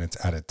couple minutes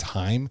at a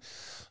time.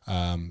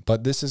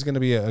 But this is going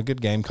to be a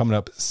good game coming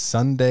up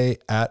Sunday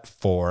at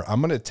 4. I'm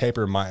going to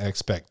taper my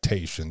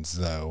expectations,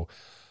 though.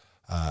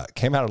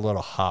 Came out a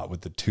little hot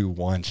with the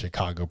 2-1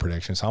 Chicago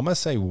prediction. So I'm going to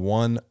say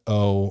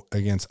 1-0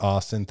 against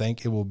Austin.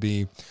 Think it will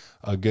be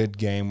a good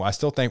game. I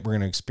still think we're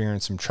going to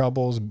experience some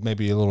troubles,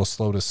 maybe a little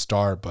slow to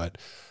start, but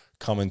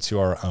coming to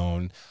our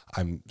own.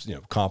 I'm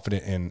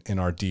confident in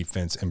our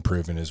defense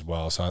improving as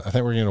well. So I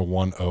think we're going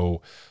to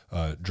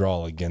 1-0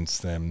 draw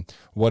against them.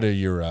 What are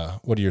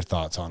your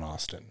thoughts on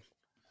Austin?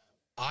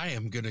 I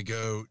am going to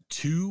go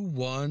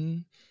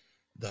 2-1.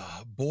 The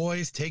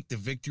boys take the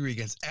victory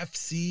against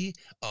FC.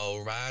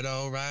 All right.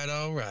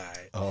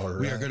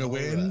 We are going to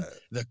win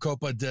the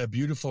Copa de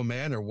Beautiful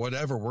Man, or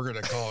whatever we're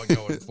going to call it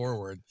going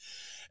forward.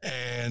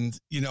 And,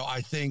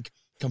 I think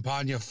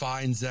Campagna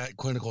finds that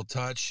clinical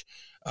touch.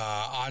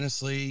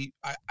 Honestly,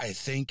 I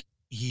think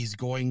he's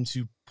going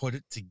to put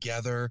it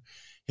together.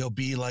 He'll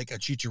be like a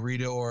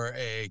Chicharito or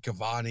a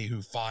Cavani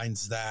who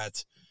finds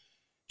that,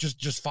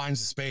 just finds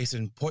the space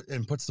and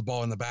puts the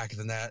ball in the back of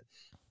the net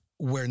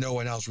where no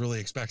one else really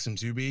expects him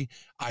to be.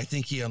 I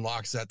think he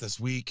unlocks that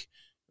this week.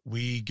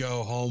 We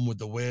go home with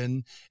the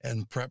win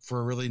and prep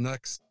for a really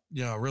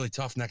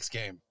tough next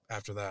game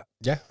after that.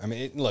 Yeah. And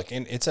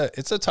it's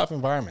a tough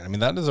environment.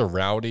 That is a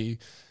rowdy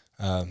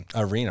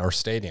arena or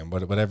stadium,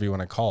 whatever you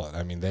want to call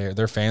it.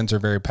 Their fans are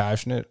very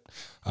passionate.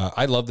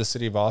 I love the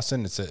city of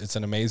Austin. It's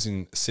an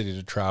amazing city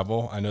to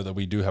travel. I know that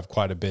we do have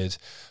quite a bit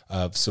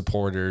of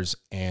supporters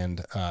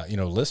and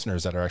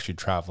listeners that are actually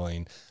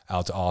traveling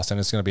out to Austin.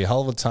 It's going to be a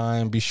hell of a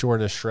time. Be sure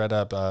to shred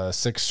up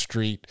 6th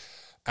Street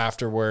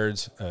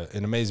afterwards.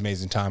 An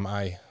amazing time.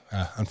 I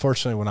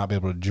Unfortunately, will not be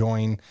able to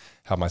join.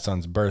 How my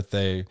son's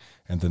birthday,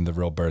 and then the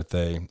real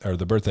birthday, or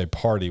the birthday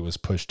party, was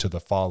pushed to the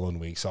following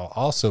week. So I'll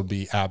also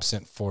be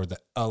absent for the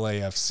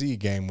LAFC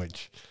game,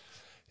 which,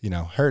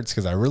 hurts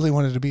because I really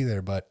wanted to be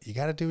there. But you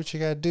got to do what you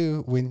got to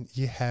do when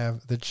you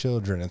have the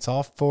children. It's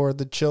all for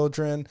the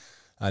children.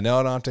 I know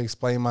I don't have to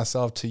explain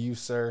myself to you,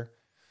 sir.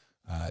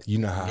 You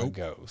know how it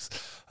goes.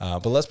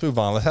 But let's move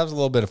on. Let's have a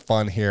little bit of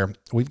fun here.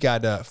 We've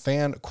got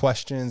fan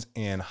questions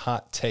and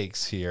hot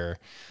takes here.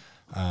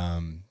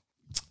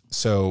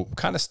 So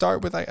kind of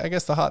start with, I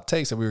guess, the hot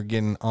takes that we were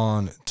getting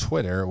on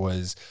Twitter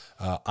was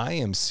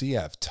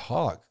IMCF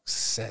Talk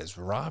says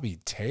Robbie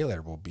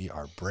Taylor will be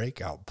our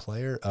breakout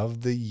player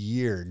of the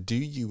year. Do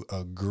you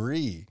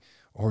agree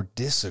or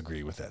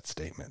disagree with that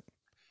statement?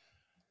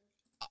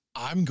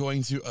 I'm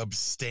going to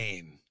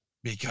abstain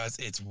because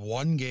it's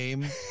one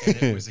game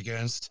and it was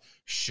against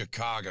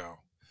Chicago.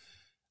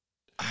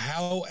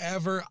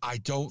 However, I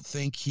don't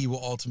think he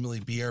will ultimately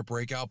be our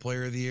breakout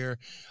player of the year.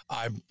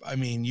 I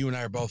mean, you and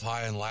I are both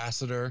high on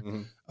Lassiter.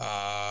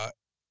 Mm-hmm.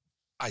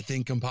 I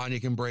think Campagna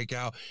can break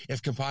out.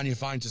 If Campagna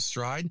finds his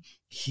stride,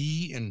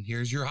 and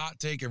here's your hot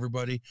take,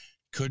 everybody,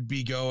 could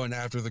be going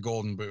after the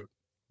Golden Boot.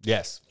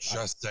 Yes.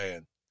 Just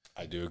saying.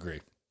 I do agree.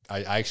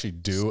 I actually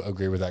do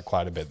agree with that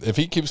quite a bit. If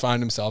he keeps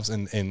finding himself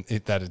in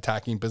that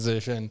attacking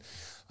position,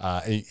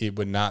 it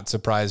would not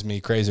surprise me.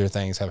 Crazier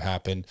things have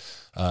happened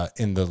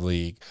in the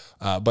league.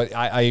 But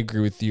I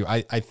agree with you.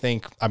 I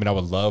think, I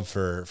would love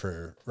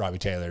for Robbie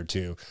Taylor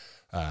to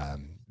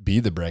be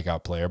the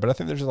breakout player, but I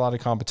think there's a lot of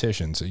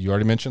competition. So you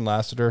already mentioned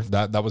Lassiter.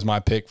 That was my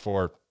pick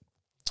for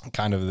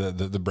kind of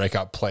the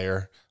breakout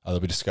player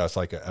that we discussed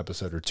like an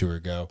episode or two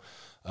ago.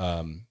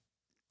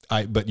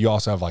 But you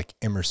also have like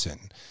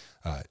Emerson,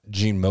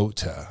 Gene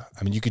Mota.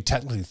 You could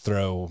technically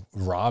throw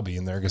Robbie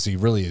in there because he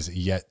really is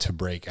yet to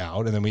break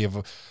out. And then we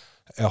have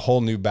a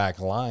whole new back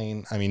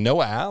line.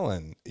 Noah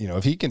Allen,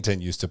 if he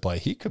continues to play,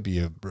 he could be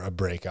a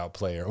breakout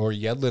player, or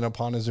Yedlin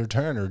upon his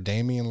return, or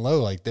Damian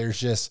Lowe. Like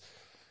there's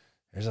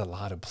a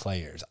lot of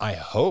players. I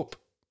hope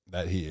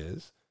that he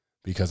is,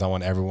 because I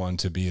want everyone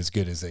to be as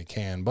good as they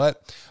can.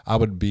 But I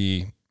would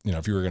be,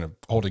 if you were going to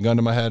hold a gun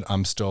to my head,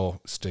 I'm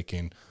still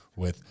sticking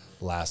with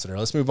Lassiter.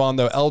 Let's move on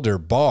though. Elder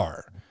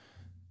Barr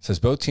says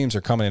both teams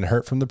are coming in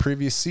hurt from the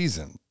previous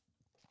season.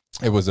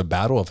 It was a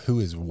battle of who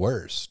is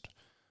worst.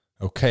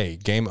 Okay,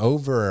 game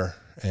over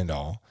and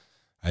all.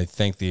 I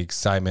think the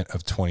excitement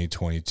of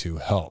 2022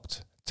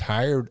 helped.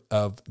 Tired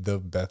of the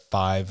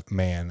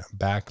 5-man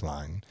back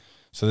line.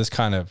 So this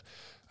kind of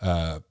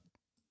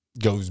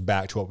goes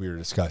back to what we were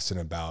discussing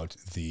about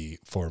the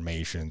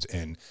formations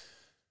in,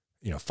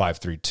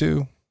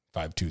 5-3-2,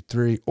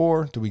 5-2-3,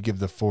 or do we give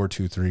the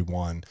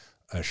 4-2-3-1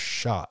 a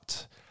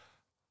shot?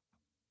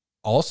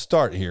 I'll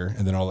start here,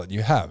 and then I'll let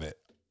you have it.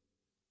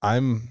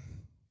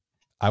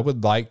 I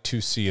would like to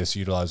see us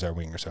utilize our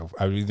wingers. So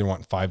I would either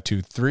want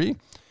 5-2-3,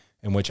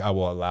 in which I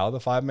will allow the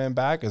 5-man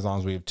back as long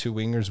as we have two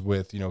wingers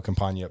with,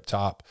 Campagna up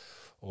top,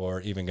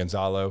 or even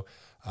Gonzalo.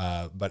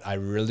 But I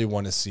really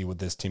want to see what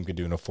this team could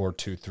do in a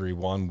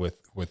 4-2-3-1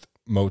 with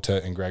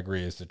Mota and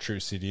Gregory as the true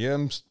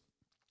CDMs.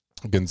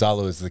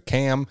 Gonzalo is the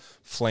cam,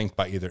 flanked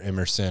by either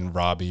Emerson,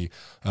 Robbie,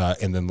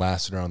 and then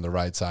Lassiter on the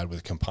right side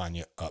with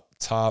Campagna up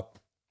top.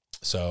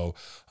 So,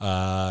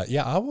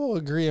 I will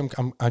agree. I'm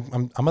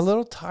a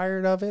little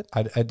tired of it.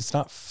 It's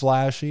not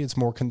flashy. It's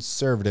more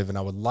conservative, and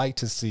I would like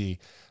to see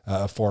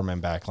a 4-man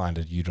back line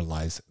to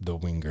utilize the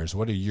wingers.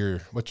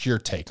 What's your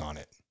take on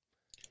it?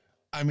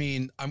 I'm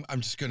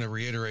just going to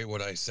reiterate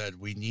what I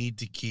said. We need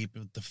to keep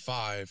the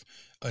 5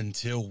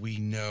 until we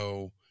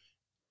know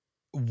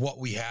what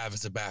we have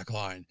as a back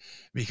line,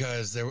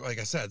 because like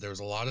I said, there was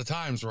a lot of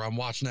times where I'm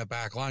watching that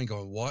back line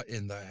going, what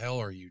in the hell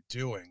are you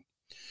doing?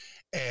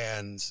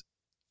 And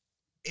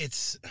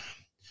it's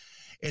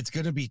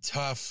going to be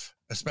tough,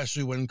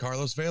 especially when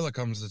Carlos Vela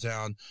comes to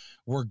town.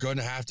 We're going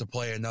to have to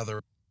play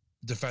another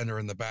defender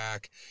in the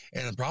back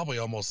and probably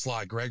almost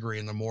slot Gregory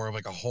in the more of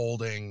like a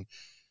holding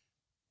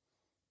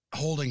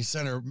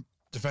center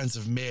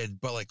defensive mid,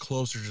 but like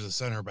closer to the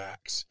center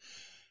backs.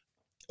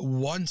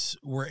 Once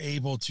we're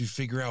able to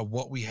figure out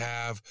what we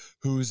have,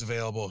 who's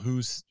available,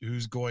 who's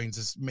going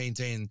to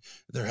maintain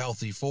their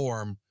healthy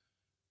form,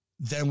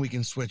 then we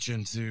can switch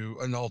into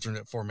an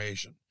alternate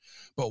formation.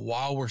 But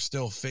while we're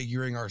still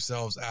figuring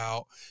ourselves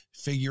out,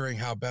 figuring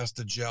how best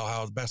to gel,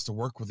 how best to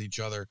work with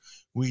each other,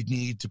 we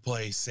need to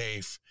play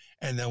safe,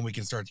 and then we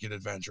can start to get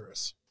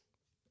adventurous.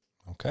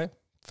 Okay.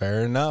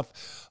 Fair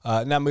enough.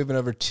 Now moving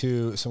over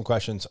to some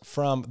questions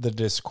from the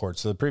Discord.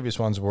 So the previous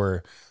ones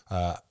were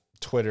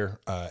Twitter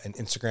and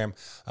Instagram,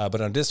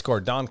 but on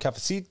Discord, Don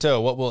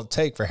Cafecito, what will it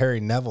take for Harry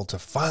Neville to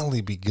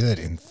finally be good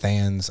in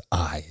fans'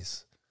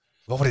 eyes?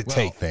 What would it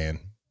take, Van?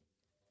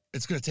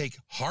 It's going to take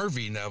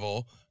Harvey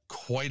Neville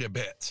quite a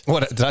bit.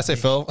 What did I say,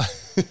 Phil?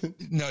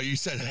 No, you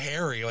said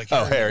Harry. Like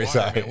Harry.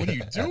 Sorry. What are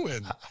you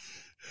doing?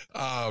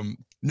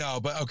 No,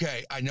 but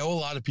okay. I know a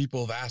lot of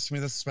people have asked me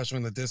this, especially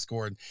in the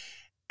Discord,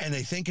 and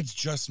they think it's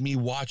just me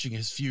watching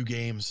his few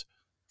games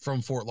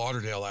from Fort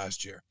Lauderdale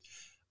last year.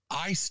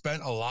 I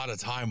spent a lot of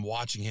time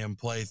watching him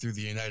play through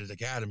the United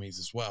Academies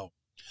as well.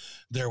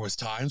 There was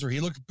times where he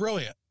looked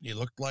brilliant. He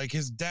looked like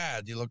his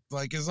dad. He looked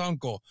like his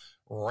uncle,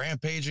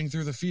 rampaging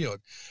through the field.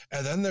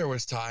 And then there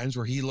was times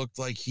where he looked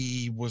like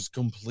he was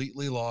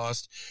completely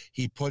lost.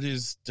 He put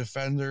his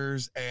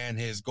defenders and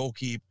his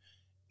goalkeeper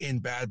in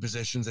bad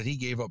positions, and he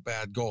gave up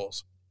bad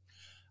goals.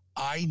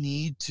 I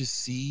need to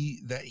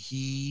see that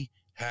he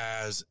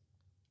has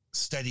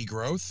steady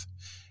growth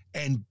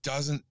and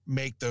doesn't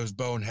make those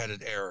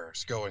boneheaded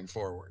errors going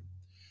forward.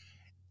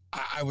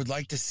 I would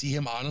like to see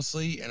him,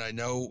 honestly, and I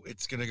know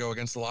it's going to go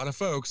against a lot of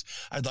folks,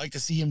 I'd like to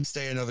see him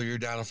stay another year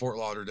down in Fort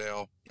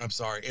Lauderdale. I'm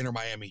sorry, Inter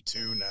Miami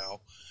 2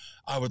 now.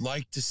 I would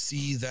like to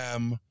see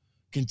them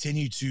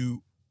continue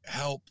to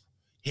help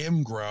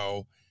him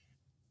grow,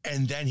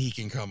 and then he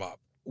can come up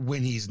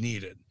when he's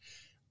needed.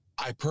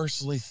 I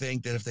personally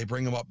think that if they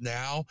bring him up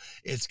now,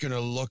 it's going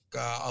to look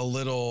a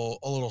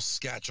little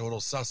sketch, a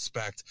little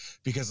suspect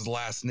because of the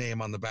last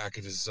name on the back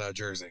of his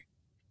jersey.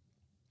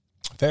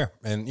 Fair.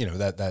 And, you know,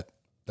 that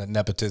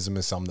nepotism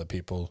is something that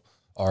people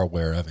are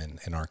aware of and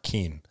are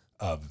keen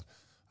of.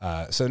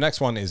 So the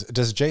next one is,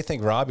 does Jay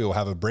think Robbie will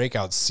have a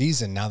breakout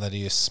season now that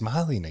he is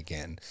smiling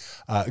again?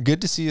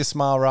 Good to see you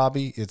smile,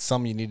 Robbie. It's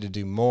something you need to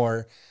do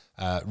more.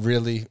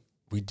 Really,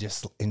 we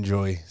just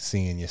enjoy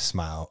seeing you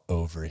smile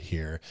over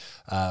here.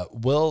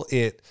 Will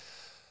he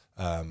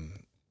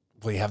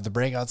have the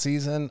breakout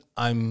season?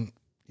 I'm,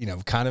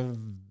 kind of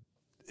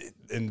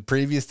in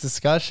previous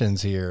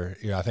discussions here,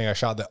 I think I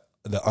shot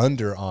the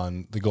under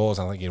on the goals.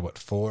 I think he had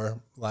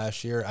 4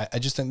 last year. I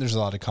just think there's a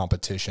lot of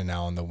competition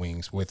now on the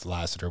wings with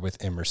Lassiter,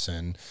 with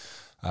Emerson.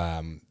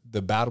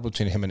 The battle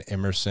between him and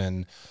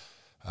Emerson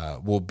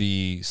will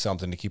be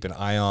something to keep an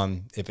eye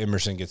on. If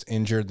Emerson gets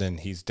injured, then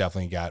he's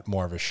definitely got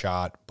more of a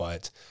shot.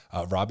 But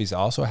Robbie's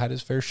also had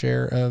his fair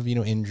share of,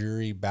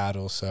 injury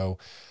battles. So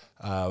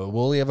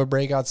will he have a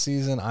breakout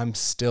season? I'm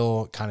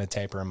still kind of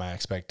tapering my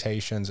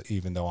expectations,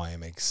 even though I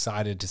am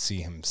excited to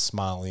see him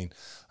smiling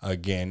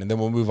again. And then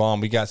we'll move on.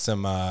 We got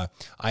some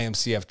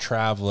IMCF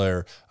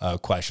Traveler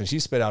questions. He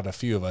spit out a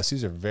few of us.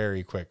 These are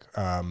very quick.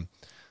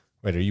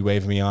 Wait, are you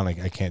waving me on?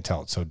 I can't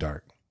tell. It's so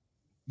dark.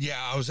 Yeah,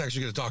 I was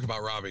actually going to talk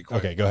about Robbie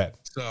quick. Okay, go ahead.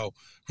 So,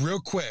 real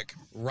quick,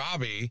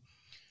 Robbie,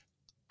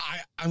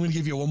 I'm going to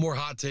give you one more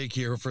hot take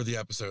here for the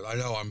episode. I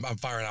know I'm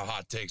firing out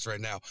hot takes right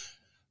now.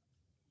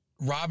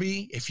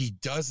 Robbie, if he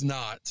does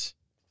not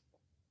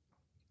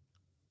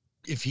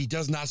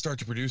start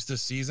to produce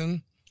this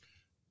season,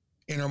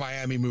 Inter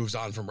Miami moves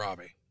on from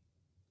Robbie.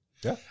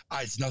 Yeah.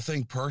 It's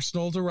nothing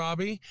personal to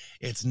Robbie.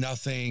 It's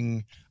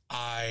nothing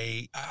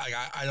I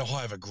don't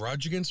have a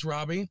grudge against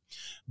Robbie,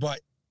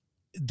 but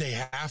they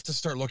have to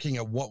start looking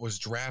at what was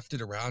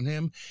drafted around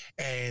him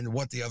and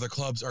what the other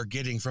clubs are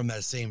getting from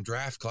that same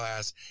draft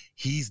class.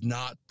 He's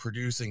not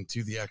producing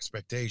to the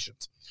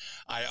expectations.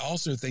 I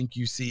also think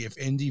you see if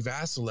Indy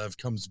Vasilev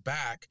comes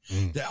back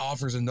that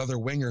offers another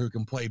winger who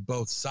can play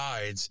both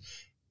sides,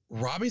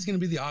 Robbie's going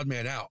to be the odd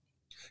man out,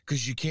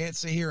 because you can't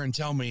sit here and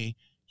tell me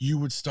you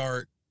would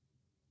start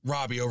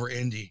Robbie over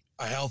Indy,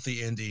 a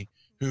healthy Indy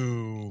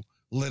who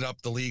lit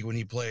up the league when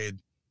he played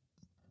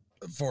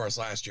for us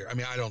last year. I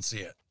mean, I don't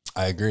see it.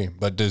 I agree.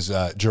 But does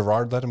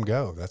Gerard let him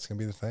go? That's going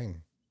to be the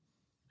thing.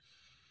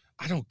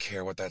 I don't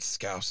care what that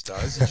Scouse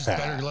does. It's just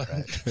better.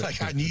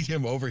 Like, I need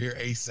him over here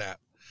ASAP.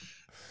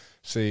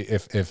 See,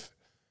 if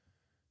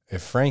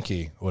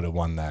Frankie would have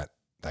won that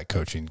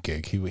coaching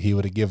gig, he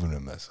would have given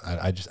him this.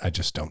 I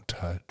just don't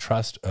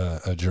trust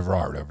a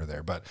Gerard over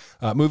there. But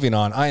moving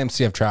on,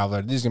 IMCF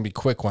Traveler. These are going to be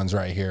quick ones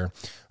right here.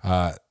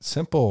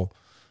 Simple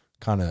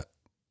kind of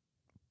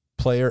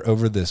player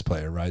over this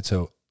player, right?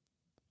 So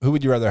who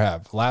would you rather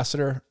have,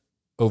 Lassiter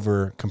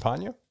over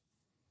Campagna?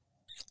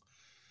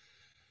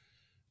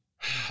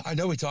 I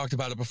know we talked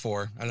about it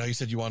before. I know you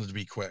said you wanted to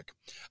be quick.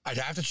 I'd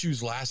have to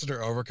choose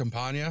Lassiter over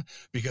Campagna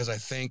because I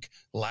think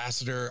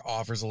Lassiter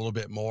offers a little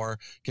bit more.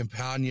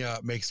 Campagna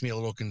makes me a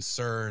little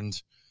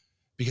concerned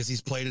because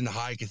he's played in the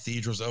high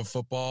cathedrals of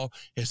football.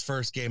 His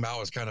first game out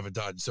was kind of a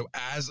dud. So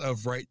as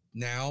of right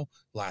now,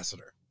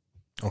 Lassiter.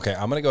 Okay,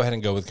 I'm going to go ahead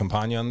and go with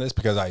Campagna on this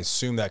because I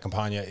assume that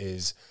Campagna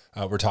is,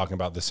 we're talking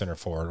about the center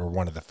forward or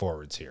one of the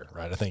forwards here,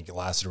 right? I think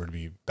Lassiter would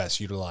be best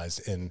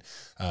utilized in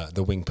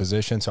the wing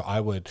position. So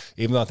I would,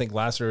 even though I think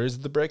Lassiter is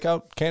the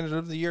breakout candidate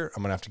of the year,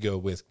 I'm going to have to go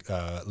with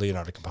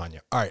Leonardo Campagna.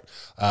 All right,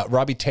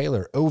 Robbie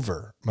Taylor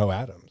over Mo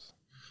Adams.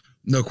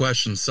 No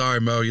question. Sorry,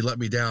 Mo, you let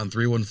me down.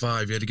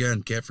 315 yet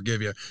again. Can't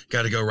forgive you.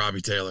 Got to go Robbie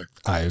Taylor.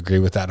 I agree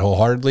with that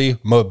wholeheartedly.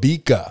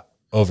 Mobika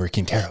over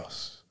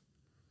Quinteros.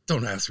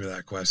 Don't ask me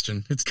that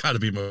question. It's got to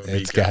be Mobika.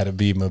 It's got to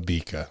be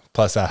Mobika.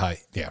 Plus that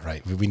height. Yeah,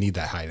 right. We need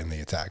that height in the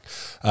attack.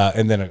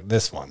 And then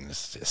this one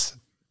is just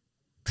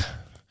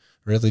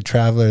really,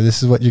 Traveler,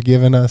 this is what you're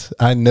giving us?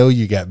 I know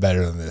you got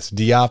better than this.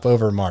 Diop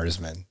over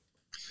Marsman.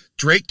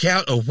 Drake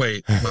count? Oh,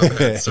 wait. My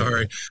bad.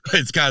 Sorry.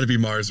 It's got to be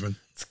Marsman.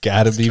 It's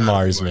got to be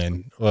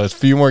Marsman. Well, it's a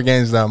few more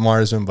games without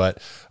Marsman,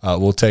 but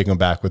we'll take him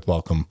back with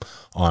welcome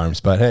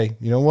arms. But, hey,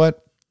 you know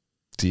what?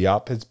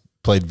 Diop has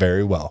played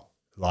very well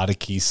a lot of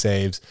key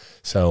saves.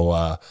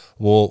 So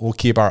we'll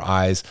keep our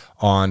eyes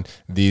on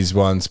these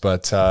ones.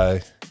 But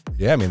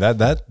yeah, I mean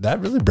that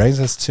really brings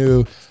us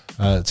to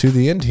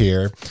the end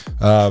here.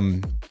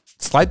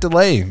 Slight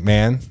delay,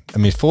 man. I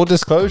mean, full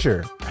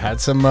disclosure, had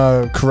some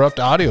corrupt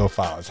audio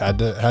files. Had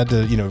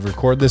to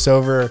record this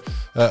over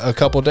a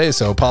couple days.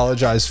 So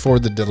apologize for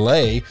the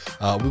delay.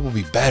 We will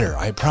be better.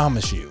 I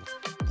promise you,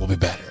 we'll be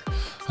better.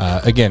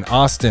 Again,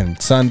 Austin,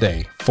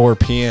 Sunday, 4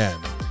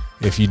 p.m.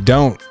 If you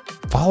don't,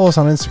 follow us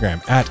on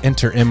Instagram at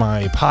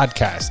EnterMIA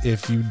Podcast.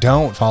 If you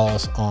don't follow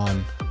us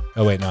on,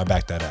 I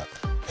backed that up.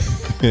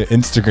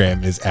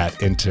 Instagram is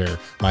at Enter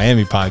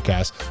Miami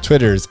Podcast.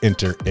 Twitter is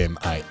Enter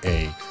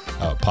MIA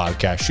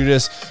Podcast. Shoot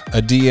us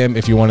a DM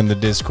if you want in the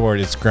Discord.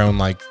 It's grown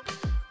like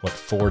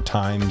 5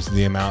 times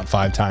the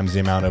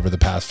amount over the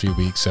past few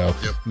weeks. So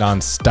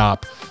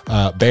nonstop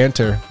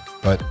banter.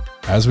 But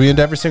as we end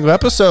every single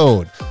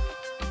episode,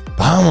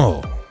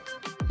 vamos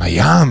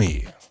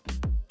Miami.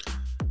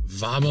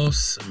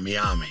 Vamos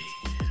Miami.